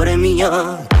 داره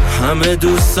میاد همه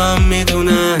دوستان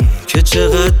میدونن که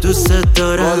چقدر دوستت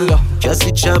دارم.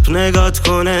 کسی چپ نگات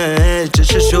کنه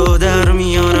چششو در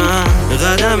میارم.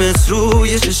 قدمت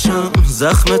روی چشم،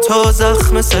 زخم تا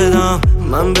زخم صدام.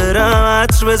 من برم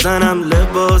عطر بزنم،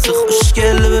 لباس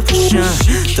خوشگل بپوشم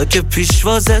تا که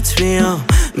پیشوازت بیام.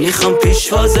 میخوام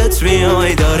پیشوازت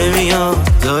بیای.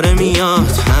 داره میاد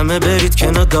همه برید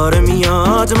کنار. داره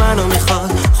میاد منو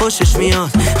میخواد، خوشش میاد،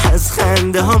 از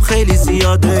خنده هم خیلی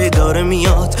زیاده.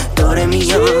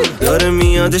 داره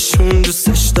میادشون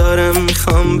دوستش دارم.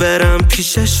 میخوام برم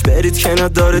پیشش، برید کنار.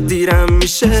 داره دیرم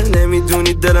میشه،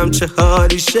 نمیدونی دلم چه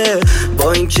حالیشه.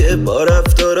 با اینکه با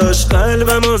رفتاراش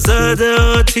قلبمو زده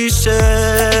آتیشه،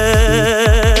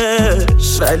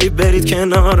 ولی برید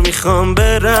کنار. میخوام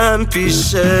برم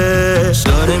پیشش.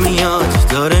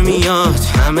 داره میاد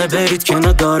همه برید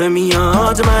کنار. داره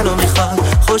میاد منو میخواد،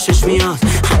 خوشش میاد،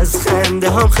 از خنده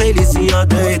هم خیلی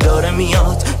زیاده. داره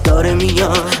میاد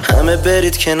همه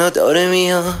برید کنار. داره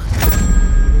میاد.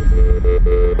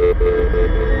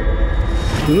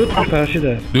 درود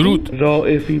فرشیده. درود.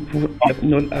 رائفی پور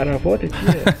ابن العرفات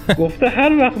چیه؟ گفته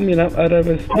هر وقت میرم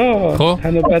عربستان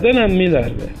تن و بدنم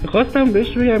میلرزه. میخواستم بهش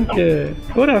بگم که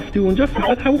تو رفتی اونجا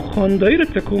فقط همون خاندایی رو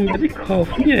تکون بدی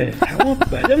کافیه. همون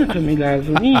بدنتو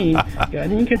میلرزونی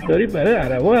یعنی اینکه داری برای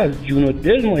عربا از جون و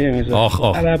دل مایه میذاری.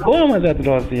 عربا هم ازت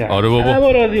راضی هست. آره بابا.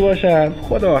 عربا راضی باشن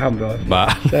خدا هم راضی.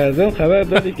 در ضمن خبر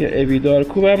دادی که ابیدار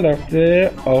کوبم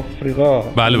رفته آفریقا.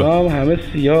 بله. همه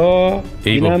سیاه،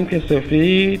 اینم که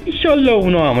سفید. ایشالله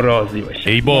اونا هم راضی باشه.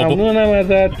 ای بابا. ممنونم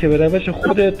ازت که به روش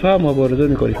خودت تو هم مبارزه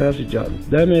میکنی فرشید جان.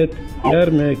 دمت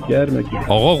گرمه.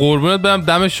 آقا قربونت برم،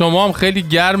 دم شما هم خیلی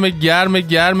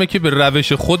گرمه که به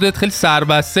روش خودت خیلی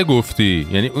سربسته گفتی.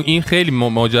 یعنی این خیلی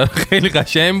ماجرا خیلی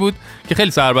قشنگ بود که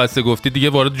خیلی سربسته گفتی، دیگه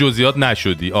وارد جزئیات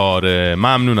نشدی. آره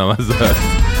ممنونم ازت.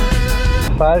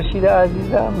 فرشید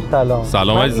عزیزم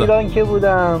سلام عزیزم. من ایران که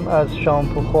بودم از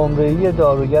شامپو خمره‌ای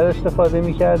داروگر استفاده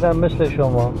می‌کردم مثل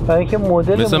شما، برای اینکه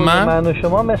مدل من و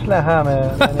شما مثل همه،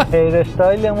 یعنی هیر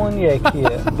استایلمون یکیه.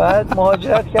 بعد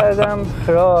مهاجرت کردم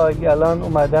پراگ، الان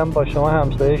اومدم با شما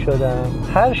همسایه شدم.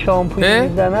 هر شامپویی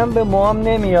میزنم به موام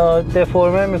نمیاد،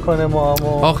 دفرمه میکنه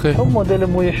موامو. چون مدل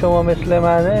موی شما مثل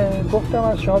منه گفتم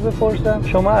از شما بپرسم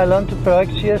شما الان تو پراگ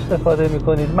چی استفاده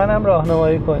میکنید، منم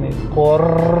راهنمایی کنید.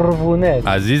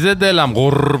 قربونت عزیز دلم،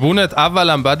 قربونت.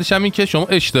 اولا بعدش هم این که شما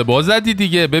اشتباه زدی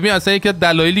دیگه. ببین اصلا یکی از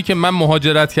دلایلی که من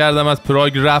مهاجرت کردم از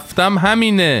پراگ رفتم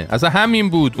همینه، اصلا همین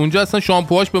بود. اونجا اصلا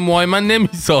شامپوهاش به موهای من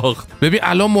نمیساخت. ببین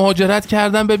الان مهاجرت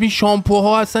کردم، ببین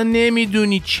شامپوها اصلا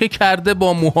نمیدونی چه کرده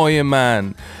با موهای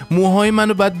من. موهای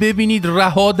منو بعد ببینید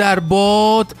رها در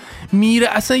باد میره،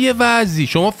 اصلا یه وضعی.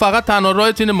 شما فقط تنها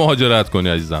راهت اینه مهاجرت کنی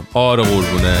عزیزم. آره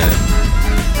قربونه.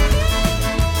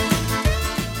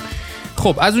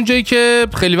 خب از اونجایی که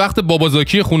خیلی وقت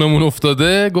بابازاکی خونمون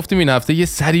افتاده، گفتیم این هفته یه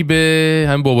سری به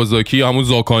همین بابازاکی، همون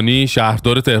زاکانی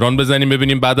شهردار تهران بزنیم،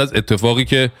 ببینیم بعد از اتفاقی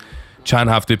که چند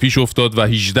هفته پیش افتاد و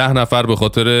 18 نفر به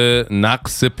خاطر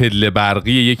نقص پله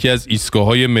برقی یکی از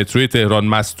ایستگاه‌های متروی تهران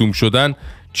مصدوم شدن.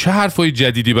 چه حرفای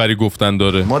جدیدی برای گفتن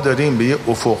داره؟ ما داریم به یه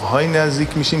افق‌های نزدیک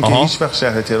میشیم که هیچ وقت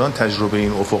شهر تهران تجربه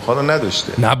این افق‌ها رو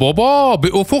نداشته. نه بابا،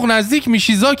 به افق نزدیک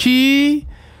میشی زاکی؟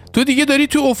 تو دیگه داری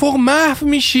تو افق محو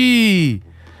میشی.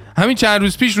 همین چند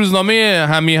روز پیش روزنامه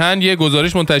همیهن یه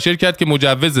گزارش منتشر کرد که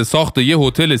مجوز ساخت یه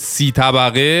هتل 30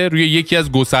 طبقه روی یکی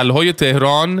از گسل‌های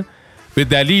تهران به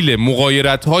دلیل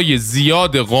مغایرت‌های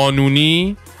زیاد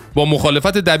قانونی با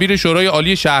مخالفت دبیر شورای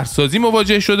عالی شهرسازی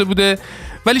مواجه شده بوده،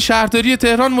 ولی شهرداری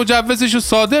تهران مجوزش رو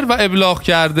صادر و ابلاغ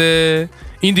کرده.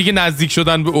 این دیگه نزدیک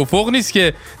شدن به افق نیست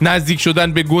که، نزدیک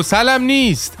شدن به گسل هم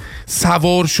نیست،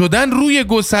 سوار شدن روی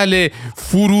گسله،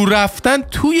 فرو رفتن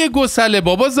توی گسله.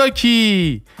 بابا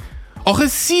زاکی آخه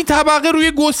 30 طبقه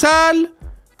روی گسل؟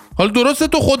 حالا درسته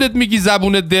تو خودت میگی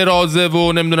زبون درازه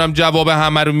و نمیدونم جواب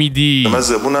همه رو میدی، من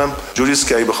زبونم جوریست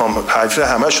که بخوام حرف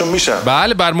همشون میشم.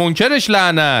 بله بر منکرش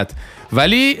لعنت.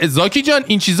 ولی زاکی جان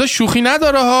این چیزا شوخی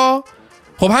نداره ها.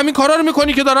 خب همین کارا رو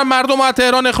میکنی که دارن مردم از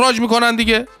تهران اخراج میکنن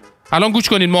دیگه. الان گوش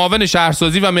کنین، معاون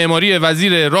شهرسازی و معماری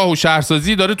وزیر راه و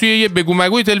شهرسازی داره توی یه بگو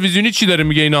مگوی تلویزیونی چی داره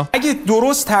میگه اینا؟ اگه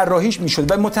درست طراحیش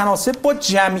میشد و متناسب با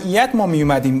جمعیت ما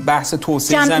میومدیم بحث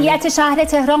توسعه جمعیت شهر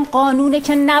تهران قانونه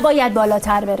که نباید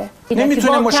بالاتر بره.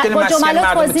 نمیتونه مشکل مسکن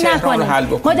مردم تهران رو حل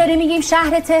بکنه. ما داریم میگیم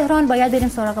شهر تهران باید بریم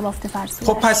سراغ بافت فرسوده.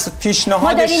 خب پس پیشنهاد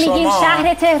ما داریم میگیم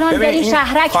شهر تهران بریم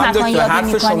شهرک مکان یابی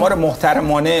حرف شما رو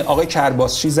محترمانه آقای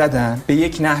کرباسچی زدن، به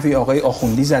یک نحوی آقای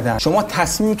آخوندی زدن. شما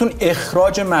تصمیمتون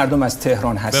اخراج مردم از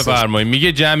تهران هست. بفرمایید.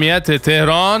 میگه جمعیت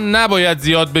تهران نباید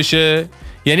زیاد بشه.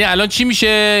 یعنی الان چی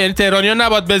میشه؟ یعنی تهرانیان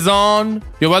نباید بزان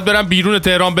یا باید برن بیرون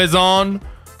تهران بزان؟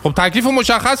 خب تکلیفو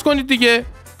مشخص کنید دیگه.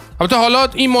 البته حالا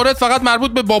این مورد فقط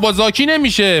مربوط به بابا زاکی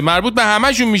نمیشه، مربوط به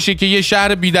همشون میشه که یه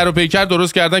شهر بی‌در و پیکر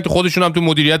درست کردن که خودشون هم تو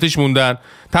مدیریتش موندن.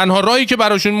 تنها راهی که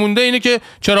براشون مونده اینه که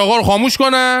چراغا رو خاموش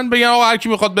کنن، بگن آقا هر کی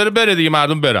میخواد بره بره دیگه،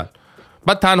 مردم برن.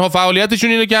 بعد تنها فعالیتشون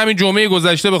اینه که همین جمعه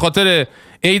گذشته به خاطر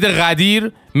عید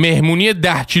غدیر مهمونی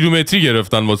 10 کیلومتری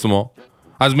گرفتن واسه ما.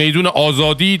 از میدون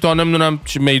آزادی تا نمیدونم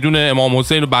میدون امام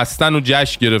حسین رو بستن و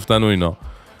جشن گرفتن و اینا.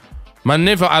 من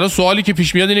نفهم. الان سوالی که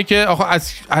پیش میاد اینه که آخه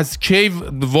از کی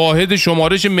واحد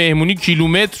شمارش مهمونی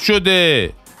کیلومتر شده؟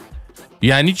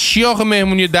 یعنی چی آخه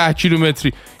مهمونی 10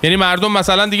 کیلومتری؟ یعنی مردم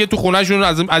مثلا دیگه تو خونهشون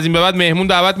از این به بعد مهمون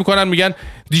دعوت میکنن، میگن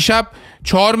دیشب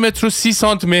 4 متر و 30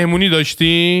 سانت مهمونی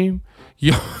داشتیم،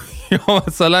 یا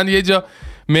مثلا یه جا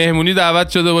مهمونی دعوت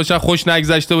شده باشه خوش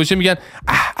نگذشته باشه، میگن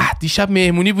دیشب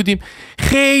مهمونی بودیم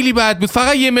خیلی بد بود،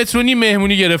 فقط 1.5 متر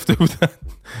مهمونی گرفته بودن.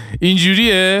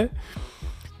 اینجوریه؟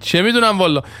 چه میدونم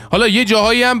والا. حالا یه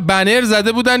جاهایی هم بنر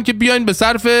زده بودن که بیاین به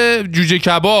صرف جوجه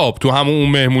کباب تو همون اون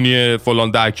مهمونی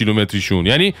فلان 10 کیلومتریشون.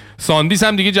 یعنی ساندیس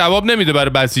هم دیگه جواب نمیده برای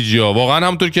بسیجی‌ها. واقعا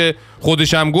همونطور که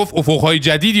خودش هم گفت افقهای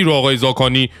جدیدی رو آقای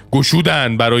زاکانی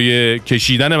گشودن برای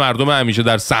کشیدن مردم همیشه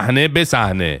در صحنه به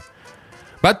صحنه.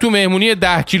 بعد تو مهمونی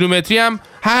 10 کیلومتری هم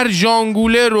هر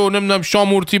ژانگولر رو نمیدونم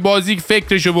شامورتی بازی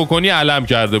فکرشو بکنی علم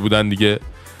کرده بودن دیگه.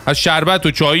 از شربت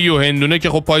و چایی و هندونه که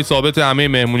خب پای ثابت همه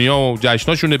مهمونی‌ها و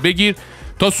جشناشونه بگیر،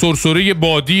 تا سرسره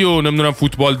بادی و نمیدونم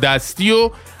فوتبال دستی و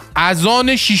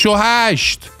اذان 6 و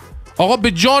 8. آقا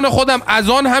به جان خودم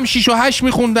اذان هم 6 و 8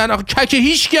 میخوندن. آقا کک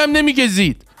هیچکی هم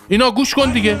نمیگزید. اینا گوش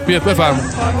کن دیگه. بیا بفرما.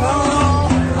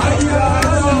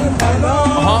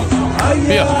 آها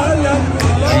بیا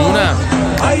جونم.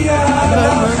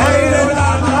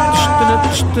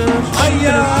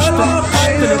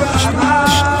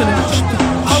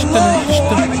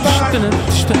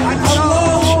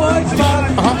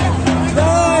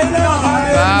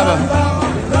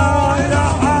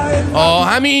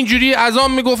 همین اینجوری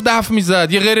اذان میگفت دف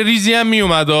میزد، یه غیر ریزی هم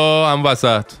میومد هم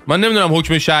وسط. من نمیدونم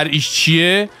حکم شرعیش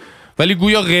چیه، ولی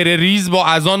گویا غیر ریز با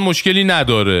اذان مشکلی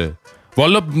نداره.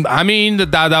 والا همین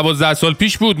 10-12 سال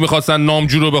پیش بود میخواستن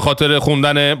نامجو رو به خاطر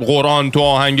خوندن قرآن تو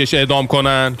آهنگش اعدام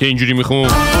کنن که اینجوری میخون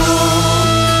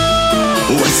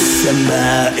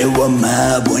والسماء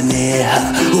وما بنيها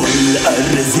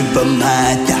والأرض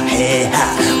وما تحيها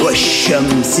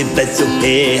والشمس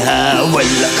وزهيها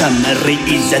والقمر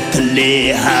إذا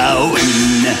تليها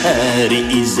والنهار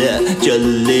إذا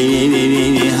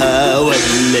جليها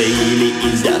والليل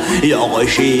إذا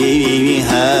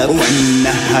يغشيها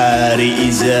والنهار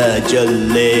إذا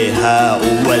جليها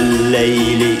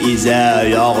والليل إذا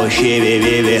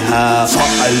يغشيها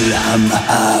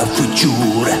فألهمها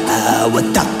فجورها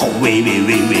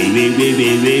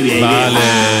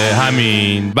بله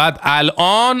همین. بعد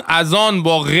الان اذان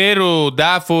با غیر و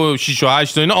دف و 6 و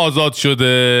 8 اینا آزاد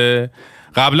شده.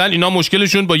 قبلا اینا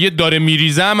مشکلشون با یه داره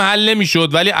میریزه هم حل نمیشد،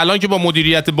 ولی الان که با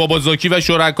مدیریت بابا زاکی و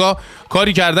شرکا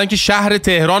کاری کردن که شهر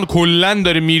تهران کلا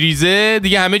داره میریزه،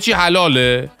 دیگه همه چی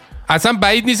حلاله. اصلا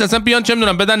بعید نیست اصلا بیان چه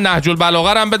میدونم بدن نهج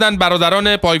البلاغه هم بدن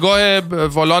برادران پایگاه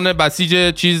فلان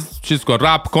بسیج چیز کن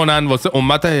رپ کنن واسه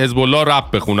امت حزب الله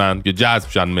رپ بخونن که جذب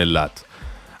شن ملت.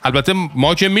 البته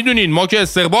ما که میدونین ما که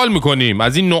استقبال میکنیم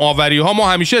از این نوآوری ها،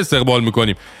 ما همیشه استقبال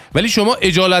میکنیم، ولی شما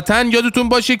اجالتا یادتون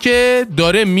باشه که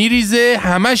داره میریزه،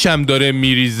 همش هم داره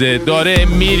میریزه، داره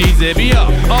میریزه، بیا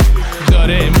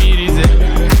داره میریزه،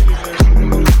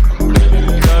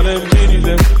 داره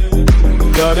میریزه،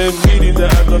 داره میریزه،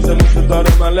 از آسمون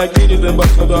داره ملک میریزه، با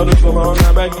خدا رو شما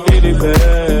نمک میریزه،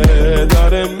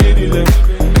 داره میریزه،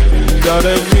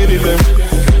 داره میریزه.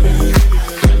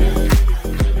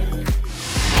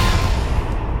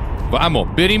 و اما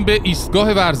بریم به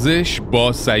ایستگاه ورزش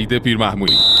با سعید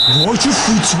پیرمحمودی. وای چه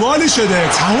فوتبالی شده،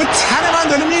 تمام تن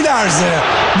من داره میلرزه.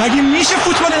 مگه میشه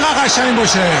فوتبال اینقدر قشنگ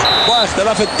باشه؟ با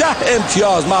اختلاف 10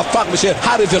 امتیاز موفق بشه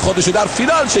حریف خودشو در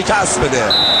فینال شکست بده.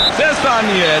 3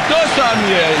 ثانیه، 2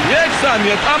 ثانیه، 1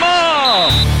 ثانیه،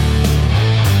 تمام.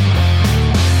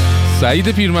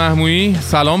 سعید پیرمحمودی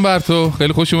سلام بر تو،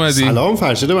 خیلی خوش اومدی. سلام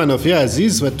فرشید منافی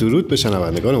عزیز و درود به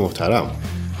شنوندگان محترم.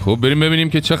 خب بریم ببینیم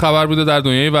که چه خبر بوده در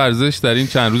دنیای ورزش در این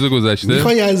چند روز گذشته.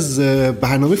 میخوای از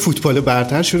برنامه فوتبال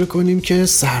برتر شروع کنیم که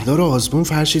سردار آزمون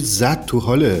فرشید زد تو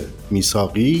حال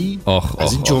میثاقی،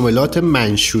 از این جملات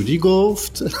منشوری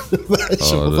گفت و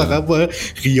شما فقط با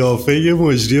قیافه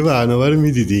مجری برنامه رو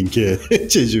میدیدین که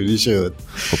چجوری شد.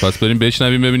 خب پس بریم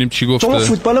بشنویم ببینیم چی گفته. شما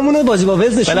فوتبالمون رو بازی با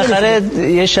وزنش بالاخره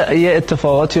یه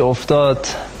اتفاقاتی افتاد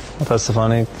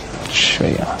متاسفانه چی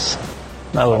بگم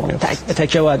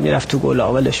تکه باید میرفت تو گل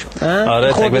اولش.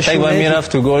 آره تک به تک باید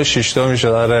میرفت تو گل 6 تا میشد.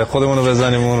 آره خودمون رو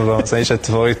بزنیم اون رو، مثلا هیچ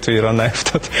اتفاقی تو ایران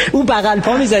نیفتاد. اون بغل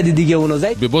پا میزدی دیگه، اونو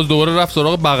زد. به باز دوباره رفت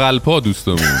سراغ بغل پا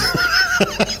دوستمون.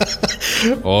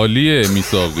 عالیه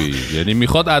میثاقی، یعنی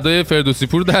میخواد ادای فردوسی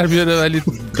پور در بیاره ولی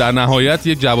در نهایت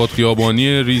یک جواد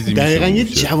خیابانی ریزی میشه. دقیقاً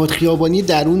یک جواد خیابانی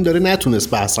درون داره،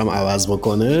 نتونست بحثم عوض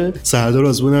بکنه. سردار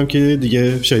آزمون هم که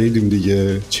دیگه شنیدیم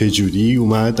دیگه چه جوری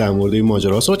اومد در مورد این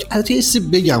ماجرا صحبت. البته یه چیزی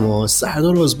بگم،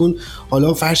 سردار آزمون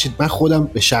حالا فرشید من خودم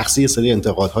به شخصی سری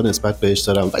انتقادها نسبت بهش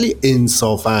دارم، ولی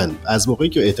انصافاً از موقعی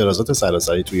که اعتراضات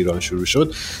سراسری تو ایران شروع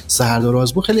شد سردار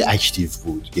آزمون خیلی اکتیو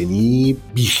بود، یعنی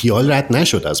بیخیال رد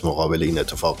نشد از مقابل این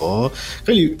اتفاقا،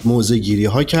 خیلی موضع گیری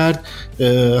ها کرد.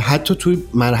 حتی تو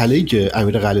مرحله‌ای که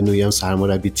امیر قلعه‌نویی هم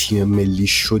سرمربی تیم ملی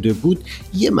شده بود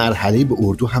یه مرحله به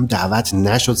اردو هم دعوت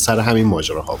نشد سر همین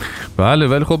ماجراها بود. بله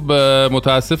ولی خب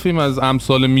متاسفیم از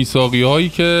امثال میثاقی هایی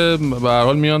که به هر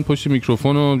حال میان پشت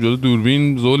میکروفون و جلو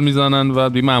دوربین زل میزنن و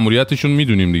دیگه مأموریتشون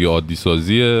میدونیم دیگه عادی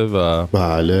سازیه و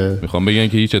بله میخوام بگن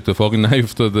که هیچ اتفاقی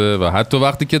نیفتاده و حتی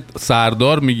وقتی که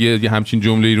سردار میگه همچین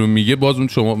جمله‌ای رو میگه باز اون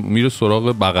شما میره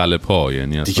سراغ بغل پا،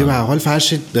 یعنی دیگه به هر حال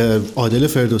فرشید عادل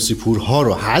فردوسی پورها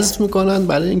رو حذف میکنن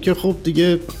برای اینکه خب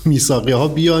دیگه میثاقی ها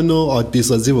بیان و عادی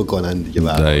سازی بکنن دیگه.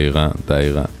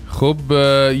 دقیقاً. خب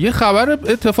یه خبر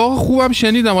اتفاق خوبم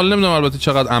شنیدم، حالا نمیدونم البته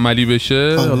چقدر عملی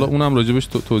بشه. حالا اونم راجبش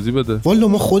توضیح بده. والا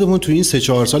ما خودمون تو این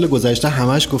 3-4 سال گذشته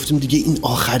همش گفتیم دیگه این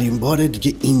آخرین باره،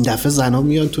 دیگه این دفعه زنا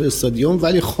میان تو استادیوم،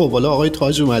 ولی خب حالا آقای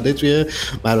تاج اومده توی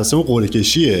مراسم قرعه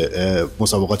کشی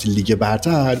مسابقات لیگ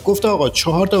برتر گفته آقا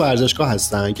 4 تا ورزشگاه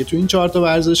هستن که تو این 4 تا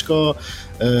ورزشگاه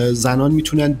زنان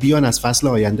میتونن بیان از فصل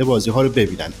آینده بازی ها رو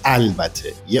ببینن.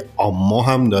 البته یه اما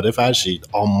هم داره فرشید،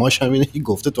 اماش هم اینه که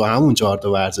گفته تو همون 4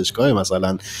 تا ورزشگاه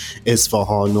مثلا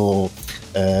اصفهان و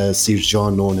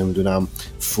سیرجان و نمیدونم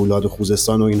فولاد و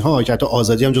خوزستان و اینها که حتی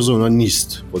آزادی هم جزو اونها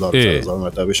نیست، خدا رو هزار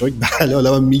مرتبه شکر. بله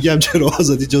حالا من میگم چرا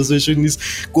آزادی جزوشون نیست.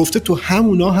 گفته تو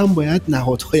همونا هم باید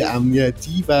نهادهای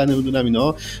امنیتی و نمیدونم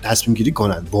اینا تصمیم گیری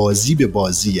کنن بازی به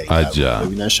بازی، یعنی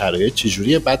ببینن شرایط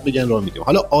چجوریه بعد بگن راه میدیم.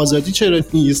 حالا آزادی چرا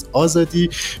نیست؟ آزادی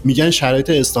میگن شرایط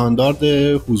استاندارد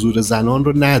حضور زنان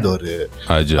رو نداره.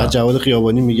 بعد جواد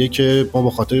خیابانی میگه که ما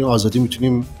به خاطر این آزادی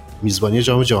میتونیم میزبانی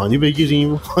جام جهانی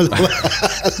بگیریم.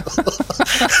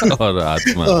 آره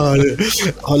حتما.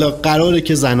 حالا قراره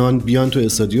که زنان بیان تو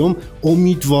استادیوم.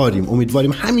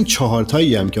 امیدواریم همین 4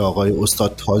 تایی هم که آقای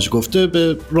استاد تاج گفته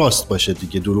به راست باشه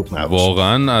دیگه، دروغ نباشه.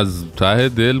 واقعا از ته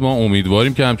دل ما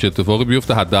امیدواریم که همچین اتفاقی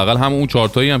بیفته، حداقل هم اون 4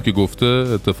 تایی هم که گفته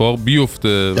اتفاق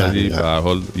بیفته، ولی به هر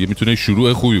حال میتونه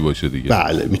شروع خوبی باشه دیگه.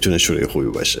 بله میتونه شروع خوبی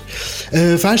باشه.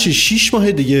 فرشی 6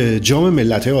 ماه دیگه جام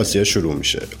ملت‌های آسیا شروع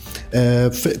میشه.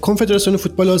 کنفدراسیون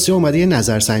فوتبال آسیا اومده یه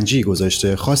نظرسنجی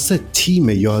گذاشته، خواسته تیم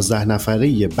 11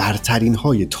 نفره برترین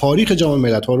های تاریخ جام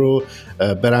ملت‌ها رو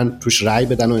برن توش رأی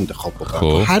بدن و انتخاب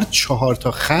بکنن. هر 4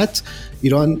 تا خط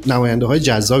ایران نماینده های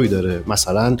جذابی داره.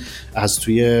 مثلا از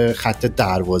توی خط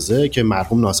دروازه که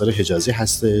مرحوم ناصر حجازی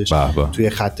هستش، توی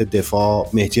خط دفاع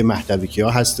مهدی مهدوی‌کیا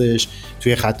هستش،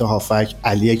 توی خط هافک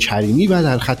علی کریمی و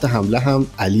در خط حمله هم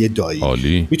علی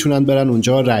دایی. میتونن برن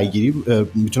اونجا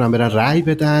میتونن برن رأی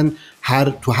بدن.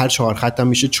 تو هر 4 خط هم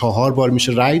میشه 4 بار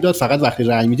میشه رأی داد. فقط وقتی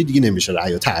رأی میدی دیگه نمیشه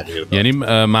رأی تغییر داد. یعنی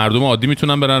مردم عادی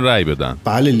میتونن برن رأی بدن؟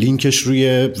 بله، لینکش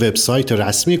روی وبسایت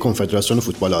رسمی کنفدراسیون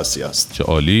فوتبال آسیا است. چه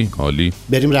عالی.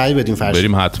 بریم رأی بدیم فرشید.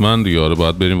 بریم حتما دیگه. آره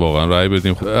باید بریم واقعا رأی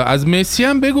بدیم. از مسی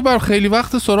هم بگو، بر خیلی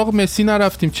وقت سراغ مسی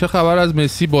نرفتیم. چه خبر از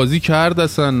مسی؟ بازی کرد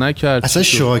اصلا نکرد؟ اصلا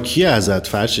شاکی ازت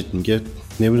فرشید. میگه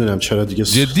نمیدونم چرا دیگه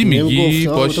جدی میگی؟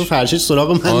 باش تو فرشید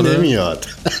سراغ من نمیاد.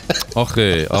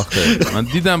 آخه من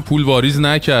دیدم پول واریز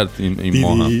نکرد این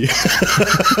ماه هم.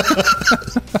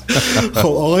 خب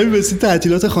آقای مسی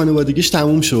تعطیلات خانوادگیش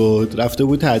تموم شد، رفته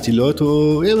بود تعطیلات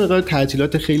و یه مقدار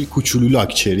تعطیلات خیلی کوچولو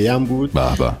لاکچری هم بود،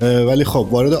 ولی خب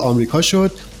وارد آمریکا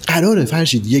شد. قراره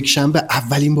فرشید یک شنبه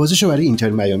اولین بازیشو برای اینتر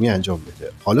میامی انجام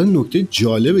بده. حالا نکته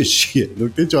جالبش چیه؟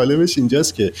 نکته جالبش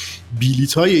اینجاست که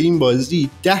بلیط‌های این بازی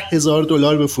 $10,000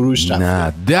 به فروش رفته.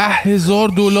 نه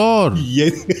 $10,000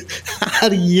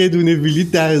 هر یه دونه بلیط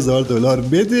 $10,000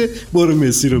 بده برو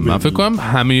مسی رو ببین. من فکر کنم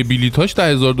همه بلیطاش $10,000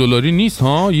 نیست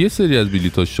ها، یه سری از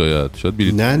بلیطاش شاید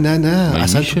بلیط. نه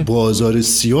اصلا تو بازار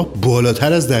سیاه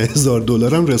بالاتر از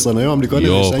 $10,000 هم رسانه‌های آمریکا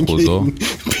نوشتن که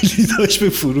بلیطاش به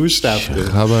فروش رفته.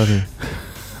 خبره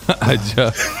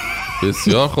عجب.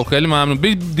 بسیار خب، خیلی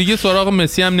ممنون. دیگه سراغ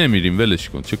مسی هم نمیریم، ولش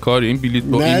کن. چه کاری این بلیط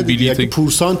با این بلیط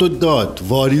پورسانتو داد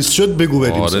واریز شد بگو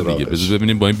بریم سراغش. آره دیگه بذار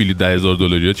ببینیم با این بلیط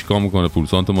 $10,000 چیکار میکنه،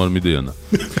 پورسانت ما رو میده یا نه.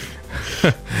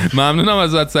 ممنونم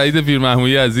ازت سعید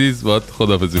پیرمحمودی عزیز. باهات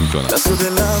خداحافظی میکنم. دست و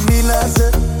دلم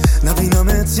میلرزه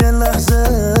نبینمت یه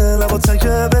لحظه، لبات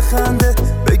که بخنده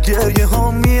به گریه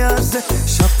ها میارزه.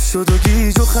 شب شد و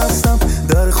گیج و خستم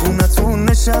در خونتون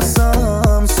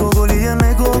نشستم، سوگلیه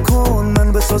نگاه کن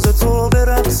من به ساز تو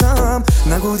برقصم.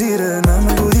 نگو دیره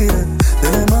نگو دیره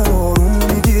دل من آروم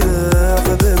میگیره،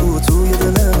 آخه بگو توی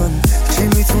دل من کی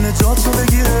میتونه جاتو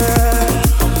بگیره.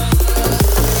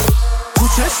 تو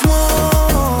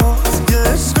چشمات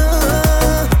گشته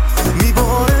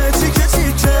میباره تیکه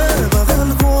تیکه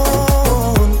بغل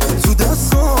کن، تو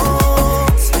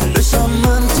دستات بشم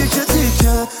من تیکه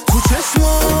تیکه. تو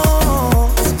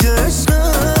چشمات گشته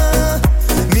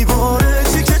میباره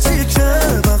تیکه تیکه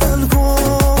بغل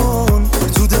کن،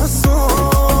 تو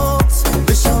دستات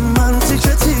بشم من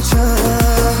تیکه تیکه.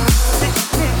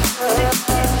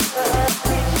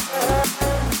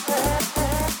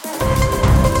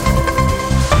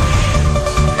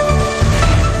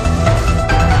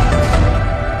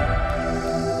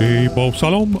 با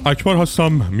سلام، اکبر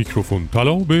هستم. میکروفون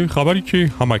طلا به خبری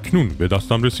که همکنون به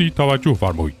دستم رسید توجه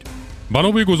فرمایید.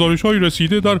 بنا به گزارش‌های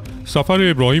رسیده در سفر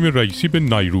ابراهیم رئیسی به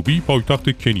نیروبی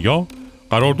پایتخت کنیا،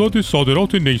 قرارداد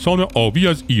صادرات نیسان آبی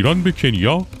از ایران به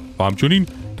کنیا و همچنین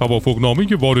توافقنامه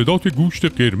واردات گوشت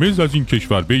قرمز از این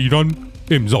کشور به ایران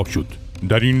امضا شد.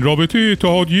 در این رابطه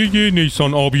اتحادیه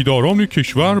نیسان آبیداران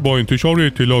کشور با انتشار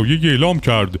اطلاعیه اعلام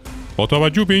کرد با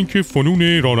توجه به اینکه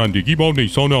فنون رانندگی با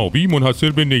نیسان آبی منحصر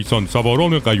به نیسان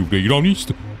سواران غیور ایرانی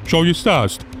است، شایسته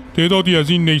است تعدادی از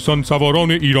این نیسان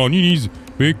سواران ایرانی نیز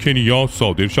به کنیا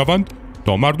صادر شوند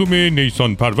تا مردم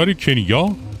نیسان پرور کنیا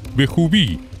به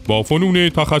خوبی با فنون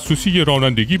تخصصی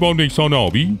رانندگی با نیسان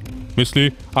آبی مثل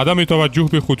عدم توجه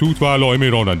به خطوط و علائم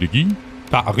رانندگی،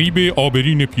 تعقیب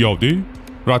آبرین پیاده،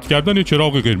 رد کردن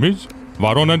چراغ قرمز و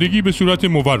رانندگی به صورت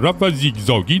مورب و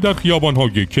زیگزاگی در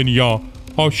خیابان‌های کنیا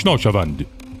آشنا شوند.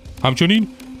 همچنین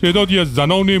تعدادی از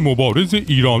زنان مبارز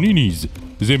ایرانی نیز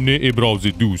ضمن ابراز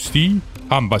دوستی،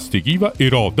 همبستگی و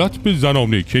ارادت به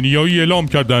زنان کنیایی اعلام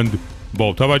کردند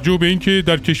با توجه به اینکه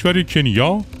در کشور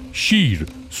کنیا شیر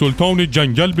سلطان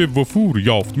جنگل به وفور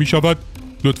یافت می شود،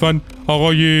 لطفاً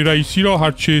آقای رئیسی را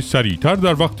هرچه سریعتر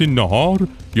در وقت نهار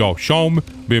یا شام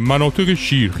به مناطق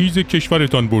شیرخیز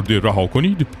کشورتان برده رها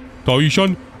کنید تا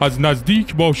ایشان از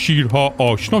نزدیک با شیرها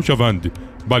آشنا شوند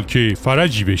بلکه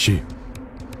فرجی بشه.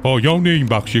 پایان این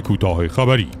بخش کوتاه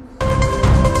خبری.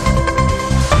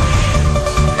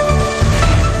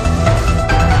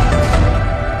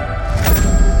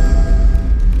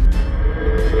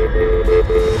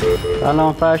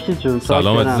 سلام فرشید جون.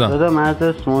 سلام عزیزم. دادا من از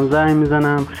اسمون زنگ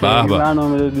میزنم. خیلی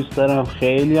برنامه رو دوست دارم،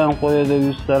 خیلی هم خودت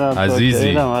دوست دارم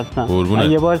عزیزی.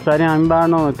 من یه بار سری همین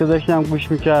برنامه که داشتم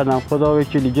گوش میکردم، خدا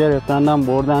وکیلی گرفتندم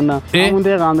بردندم، همون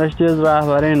دقیقه هم داشتی از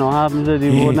رهبره ناحب میزدی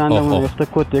بردندم و گفته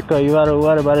کتکایی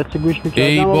ور برای چی گوش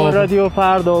میکردم و رادیو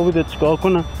فردا بوده چیکار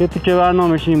کنم، یه تیکه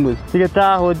برنامه‌ش این بود دیگه،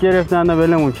 تعهد گرفتند و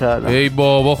ولمون کردم. ای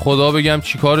بابا خدا بگم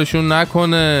چیکارشون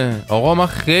نکنه. آقا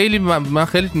من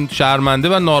خیلی شرمنده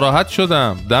و ناراحت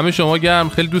شدم. دم شما گرم،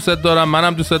 خیلی دوستت دارم،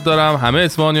 منم دوستت دارم، همه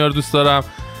اصفهانی‌ها رو دوست دارم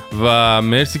و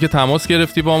مرسی که تماس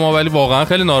گرفتی با ما، ولی واقعا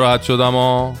خیلی ناراحت شدم.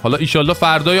 حالا ایشالله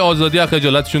فردای آزادی از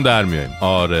خجالتشون در میایم.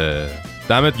 آره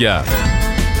دمت گرم.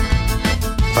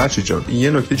 فرشید جان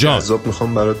یه نکته جذاب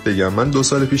میخوام برات بگم. من 2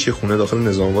 سال پیش یه خونه داخل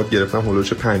نظام گرفتم،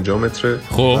 هولوش 50 متره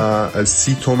و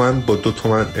 30 تومن با 2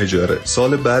 تومن اجاره.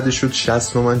 سال بعدش شد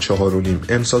 60 تومن 4.5.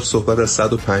 امسال صحبت از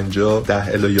 150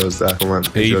 10 الی 11 تومن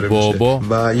اجاره میشه.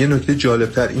 و یه نکته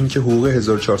جالبتر این که حقوق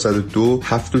 1402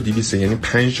 7200 یعنی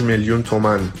 5 میلیون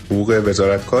تومن حقوق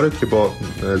وزارتکارت که با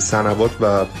سنوات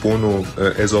و بون و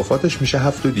اضافاتش میشه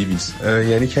 7200.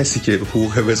 یعنی کسی که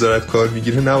حقوق وزارتکار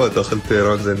میگیره نباید داخل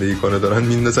تهران زندگی کنه، دارن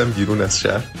میندازن بیرون از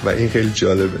شهر و این خیلی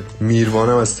جالبه.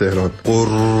 میروانم از تهران.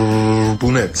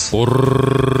 قربون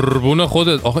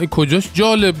خودت. آخه این کجاش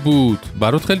جالب بود؟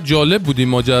 برات خیلی جالب بود این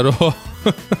ماجرا.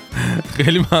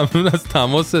 خیلی ممنون از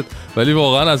تماست، ولی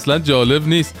واقعا اصلا جالب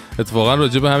نیست. اتفاقا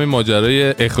راجع به همین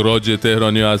ماجرای اخراج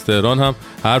تهرانی از تهران هم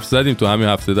حرف زدیم تو همین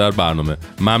هفته در برنامه.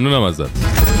 ممنونم ازت.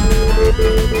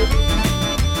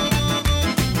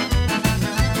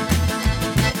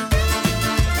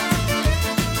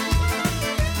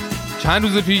 چند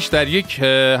روز پیش در یک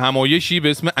همایشی به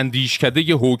اسم اندیشکده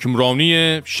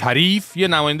حکمرانی شریف یه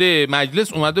نماینده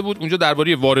مجلس اومده بود اونجا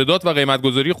درباره واردات و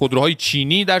قیمتگذاری خودروهای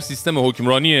چینی در سیستم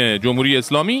حکمرانی جمهوری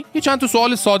اسلامی یه چند تا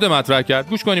سوال ساده مطرح کرد.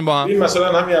 گوش کنیم با هم. این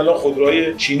مثلا همین الان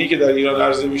خودروهای چینی که در ایران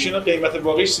عرضه میشه قیمت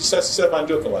واقعیش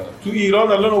 350 تومانه. تو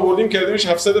ایران الان آوردیم کردیمش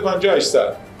 750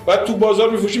 800. بعد تو بازار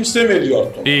میفروشیم 3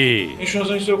 میلیارد تومان. این شما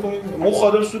اصلا حساب کنید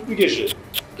مخاطب سود میکشه.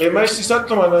 قیمتش 300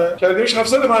 تومانه کردیمش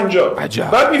 750.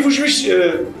 بعد میفروشیمش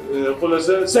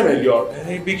خلاصه 3 میلیارد.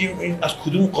 یعنی بگیم این از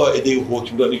کدوم قاعده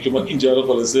حکمرانی که ما اینجا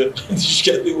خلاصه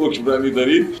اندیشکده حکمرانی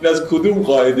داریم، این از کدوم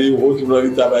قاعده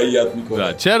حکمرانی تبعیت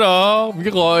میکنه؟ چرا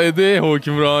میگه قاعده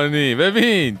حکمرانی؟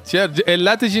 ببین چرا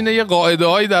علتش اینه یه قاعده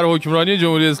هایی در حکمرانی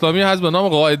جمهوری اسلامی هست به نام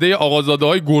قاعده آقازاده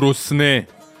های گرسنه.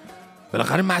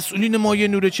 بالاخره مسئولین ما یه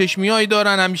نور چشمیایی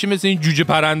دارن، همیشه مثل این جوجه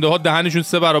پرنده ها دهنشون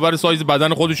 3 برابر سایز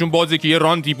بدن خودشون بازه که یه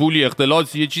رانتی پولی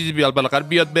اختلاسی یه چیزی بیاد بالاخره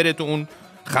بیاد بره تو اون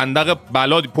خندق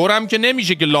بلادی پرم که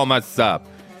نمیشه که لامصب.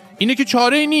 اینه که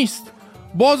چاره ای نیست.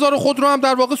 بازار خودرو هم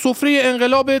در واقع سفره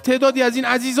انقلاب تعدادی از این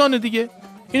عزیزان دیگه.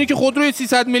 اینه که خودروی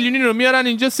 300 میلیونی رو میارن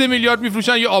اینجا 3 میلیارد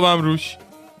میفروشن یه آبم روش.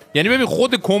 یعنی ببین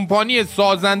خود کمپانی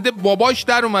سازنده باباش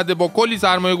در اومده با کلی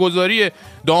سرمایه گذاری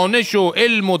دانش و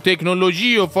علم و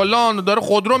تکنولوژی و فلان داره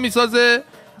خودرو میسازه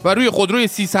و روی خودروی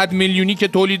 300 میلیونی که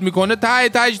تولید میکنه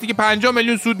تهش دیگه 50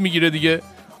 میلیون سود میگیره دیگه.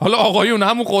 حالا آقایون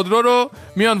همون خودرو رو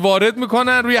میان وارد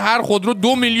میکنن، روی هر خودرو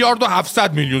 2 میلیارد و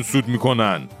 700 میلیون سود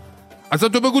میکنن. اصلا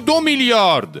تو بگو 2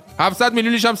 میلیارد 700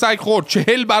 میلیونش هم سگ خورد،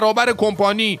 40 برابر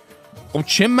کمپانی. خب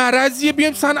چه مرضیه؟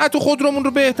 بیایم صنعت خودرومون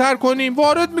رو بهتر کنیم،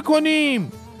 وارد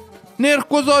میکنیم، نرخ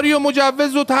گذاری و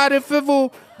مجوز و تعرفه و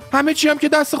همه چی هم که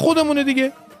دست خودمونه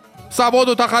دیگه، سواد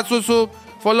و تخصص و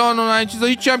فلان و این چیزا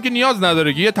هیچی هم که نیاز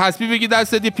نداره که یه تسبیح بگی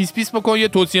دستت، یه پیس پیس بکن، یه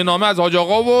توصیه نامه از حاج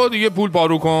آقا و دیگه پول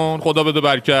پارو کن، خدا بده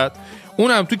برکت.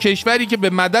 اونم تو کشوری که به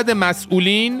مدد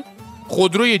مسئولین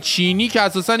خودروی چینی که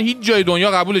اساسا هیچ جای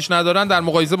دنیا قبولش ندارن در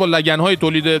مقایسه با لگن‌های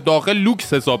تولید داخل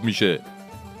لوکس حساب میشه.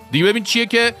 دیگه ببین چیه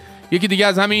که یکی دیگه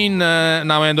از همین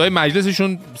نماینده‌های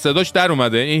مجلسشون صداش در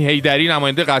اومده، این حیدری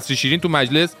نماینده قصر شیرین تو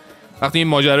مجلس وقتی این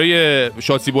ماجرای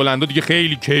شاسی بلندا دیگه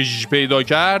خیلی کژ پیدا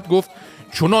کرد گفت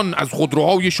چنان از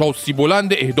خودروهای شاسی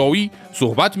بلند اهدایی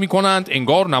صحبت میکنند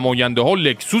انگار نماینده ها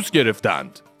لکسوس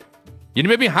گرفتند. یعنی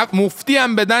ببین حق مفتی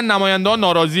هم بدن نماینده ها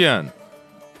ناراضی هن.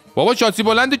 بابا شاسی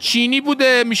بلند چینی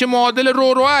بوده میشه معادل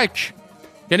روروک.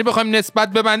 یعنی بخوایم نسبت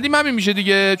ببندیم همین میشه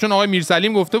دیگه، چون آقای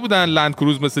میرسلیم گفته بودن لند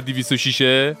کروز مثل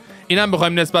 206 اینم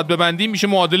بخوایم نسبت ببندیم میشه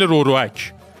معادل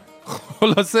روروک.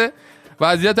 خلاصه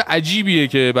وضعیت عجیبیه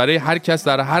که برای هر کس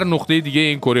در هر نقطه دیگه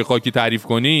این کره خاکی تعریف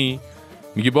کنی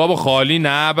میگی بابا خالی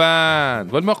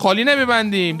نبند، ولی ما خالی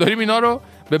نمیبندیم، داریم اینا رو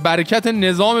به برکت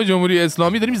نظام جمهوری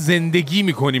اسلامی داریم زندگی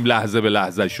میکنیم لحظه به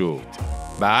لحظه شو.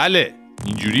 بله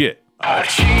اینجوریه.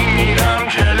 هرچی میرم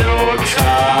جلوتر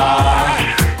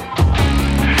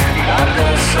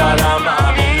درد سرم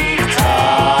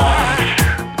عمیق‌تر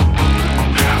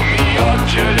میاد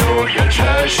جلوی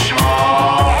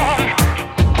چشمام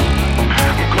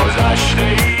گذشته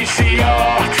ای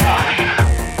سیاه‌تر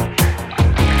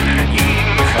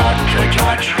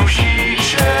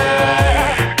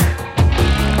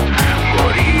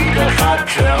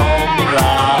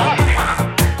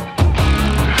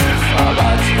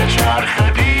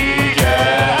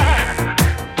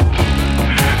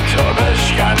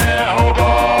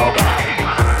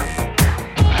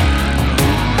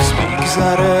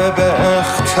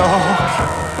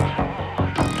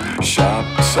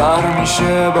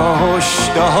میشه با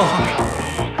هشدار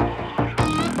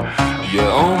یه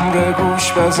عمر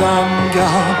گوش بزن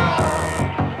گم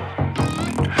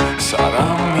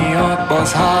سرم میاد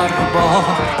باز هر بار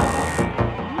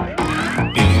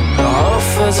این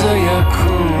حافظه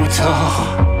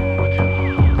کوتاه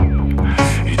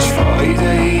هیچ فایده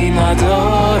ای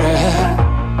نداره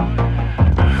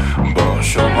با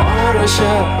شمارش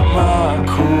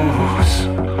معکوس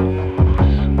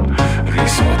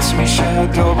ریست میشه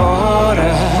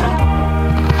دوباره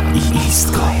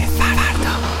ایستگاه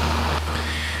فردا.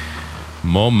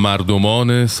 ما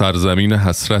مردمان سرزمین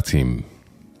حسرتیم،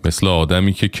 مثل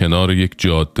آدمی که کنار یک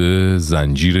جاده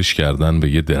زنجیرش کردن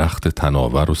به یه درخت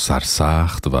تناور و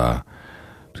سرسخت و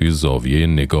توی زاویه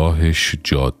نگاهش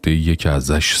جاده‌ایه که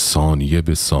ازش ثانیه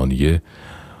به ثانیه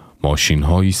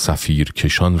ماشین‌های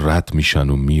سفیرکشان رد میشن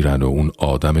و میرن و اون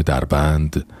آدم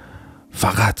دربند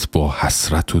فقط با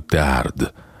حسرت و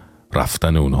درد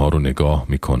رفتن اونها رو نگاه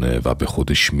میکنه و به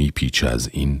خودش میپیچه از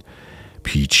این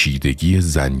پیچیدگی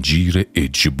زنجیر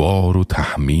اجبار و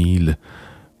تحمیل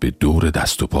به دور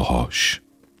دست و پاهاش.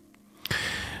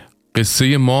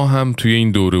 قصه ما هم توی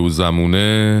این دوره و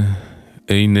زمونه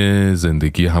عین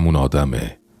زندگی همون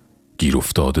آدمه، گیر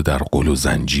افتاده در قل و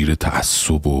زنجیر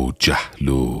تعصب و جهل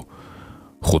و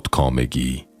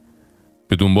خودکامگی،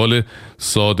 به دنبال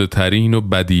ساده ترین و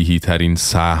بدیهی ترین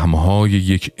سهمهای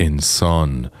یک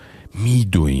انسان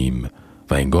میدویم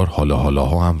و انگار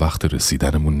حالاها هم وقت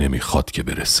رسیدنمون نمیخواد که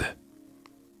برسه.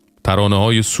 ترانه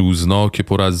های سوزناک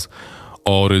پر از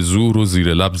آرزو رو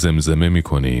زیر لب زمزمه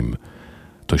میکنیم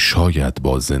تا شاید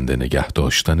با زنده نگه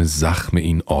داشتن زخم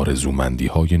این آرزومندی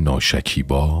های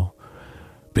ناشکیبا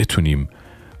بتونیم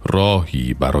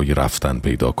راهی برای رفتن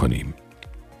پیدا کنیم.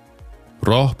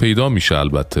 راه پیدا میشه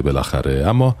البته بالاخره،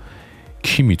 اما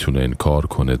کی میتونه انکار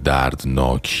کنه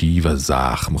دردناکی و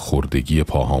زخم خوردگی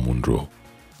پاهامون رو؟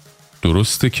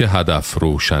 درسته که هدف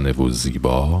روشنه و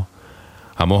زیبا،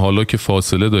 اما حالا که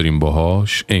فاصله داریم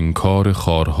باهاش، انکار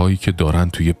خارهایی که دارن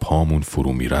توی پامون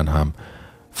فرو میرن هم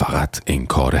فقط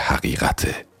انکار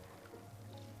حقیقته.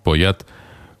 باید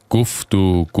گفت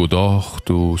و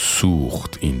گداخت و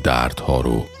سوخت این دردها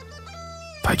رو،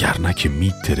 وگرنه که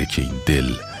میتره که این دل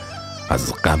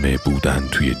از غم بودن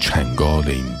توی چنگال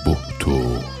این بهت و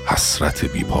حسرت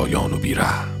بی پایان و بی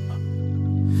رحم.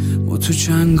 و تو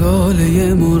چنگال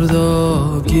یه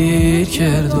مرداب گیر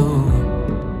کرد و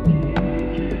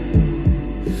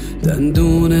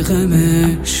دندون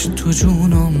غمش تو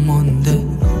جونم مانده،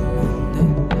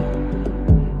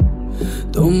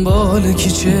 دنبال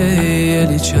کیچه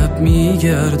یلی چپ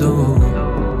میگرد و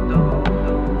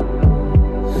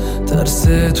ترس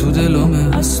تو دلم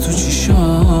از تو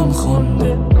چیشام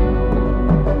خونده.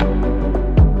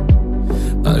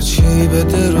 هرچی به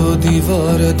در و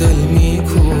دیوار دل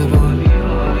میکوبم،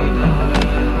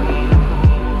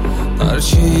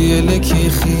 هرچی یه لکی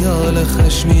خیال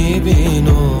خش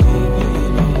میبینم،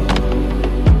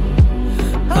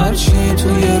 هرچی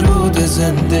توی رود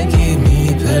زندگی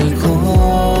میپلکم،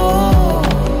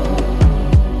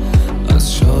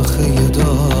 از شاخه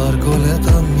دار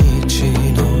گل غم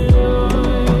میچینم.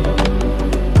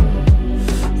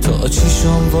 تا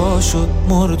چیشم وا شد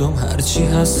مردم، هرچی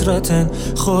حسرتن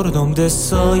خوردم،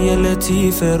 دستای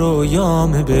لطیف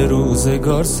رویام به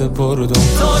روزگار سپردم.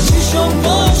 تا چیشم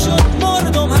وا شد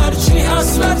مردم، هرچی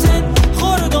حسرتن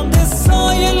خوردم،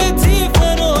 دستای لطیف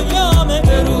رویام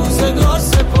به روزگار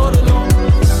سپردم.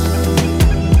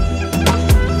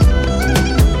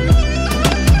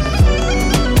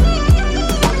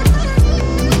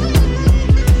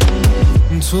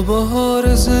 تو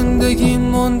بهار زندگی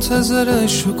منتظر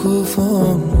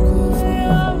شکوفام،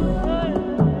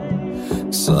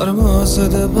 سرما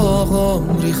زده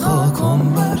باغام ری خاکم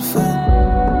برفه،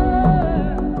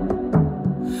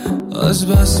 از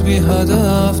بس بی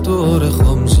هدف دور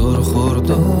خم زر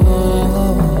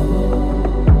خوردم،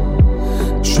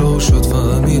 شو شد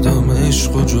فهمیدم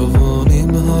عشق و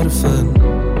جوانیم حرفن،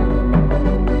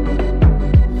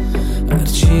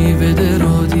 هرچی به در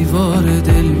و دیوار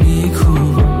دل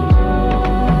میکوبم،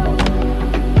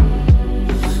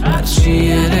 هرچی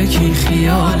یلکی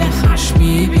خیال خش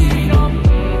میبینم،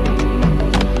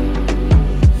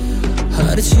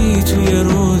 هرچی توی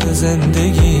رود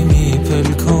زندگی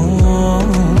میپلکم،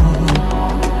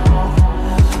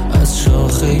 از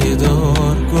شاخه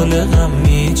دار گل غم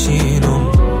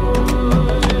میچینم.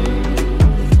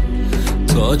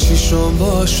 تا چیشم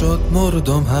وا شد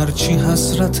مردم، هرچی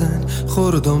حسرتن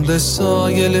خوردم،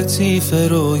 دستای لطیف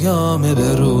رویام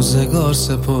به روزگار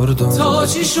سپردم. تا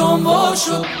چیشم وا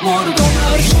شد مردم،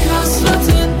 هرچی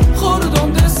حسرتن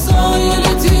خوردم، دستای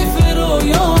لطیف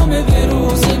رویام به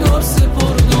روزگار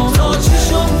سپردم. تا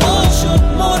چیشم وا شد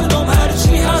مردم،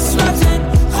 حسرته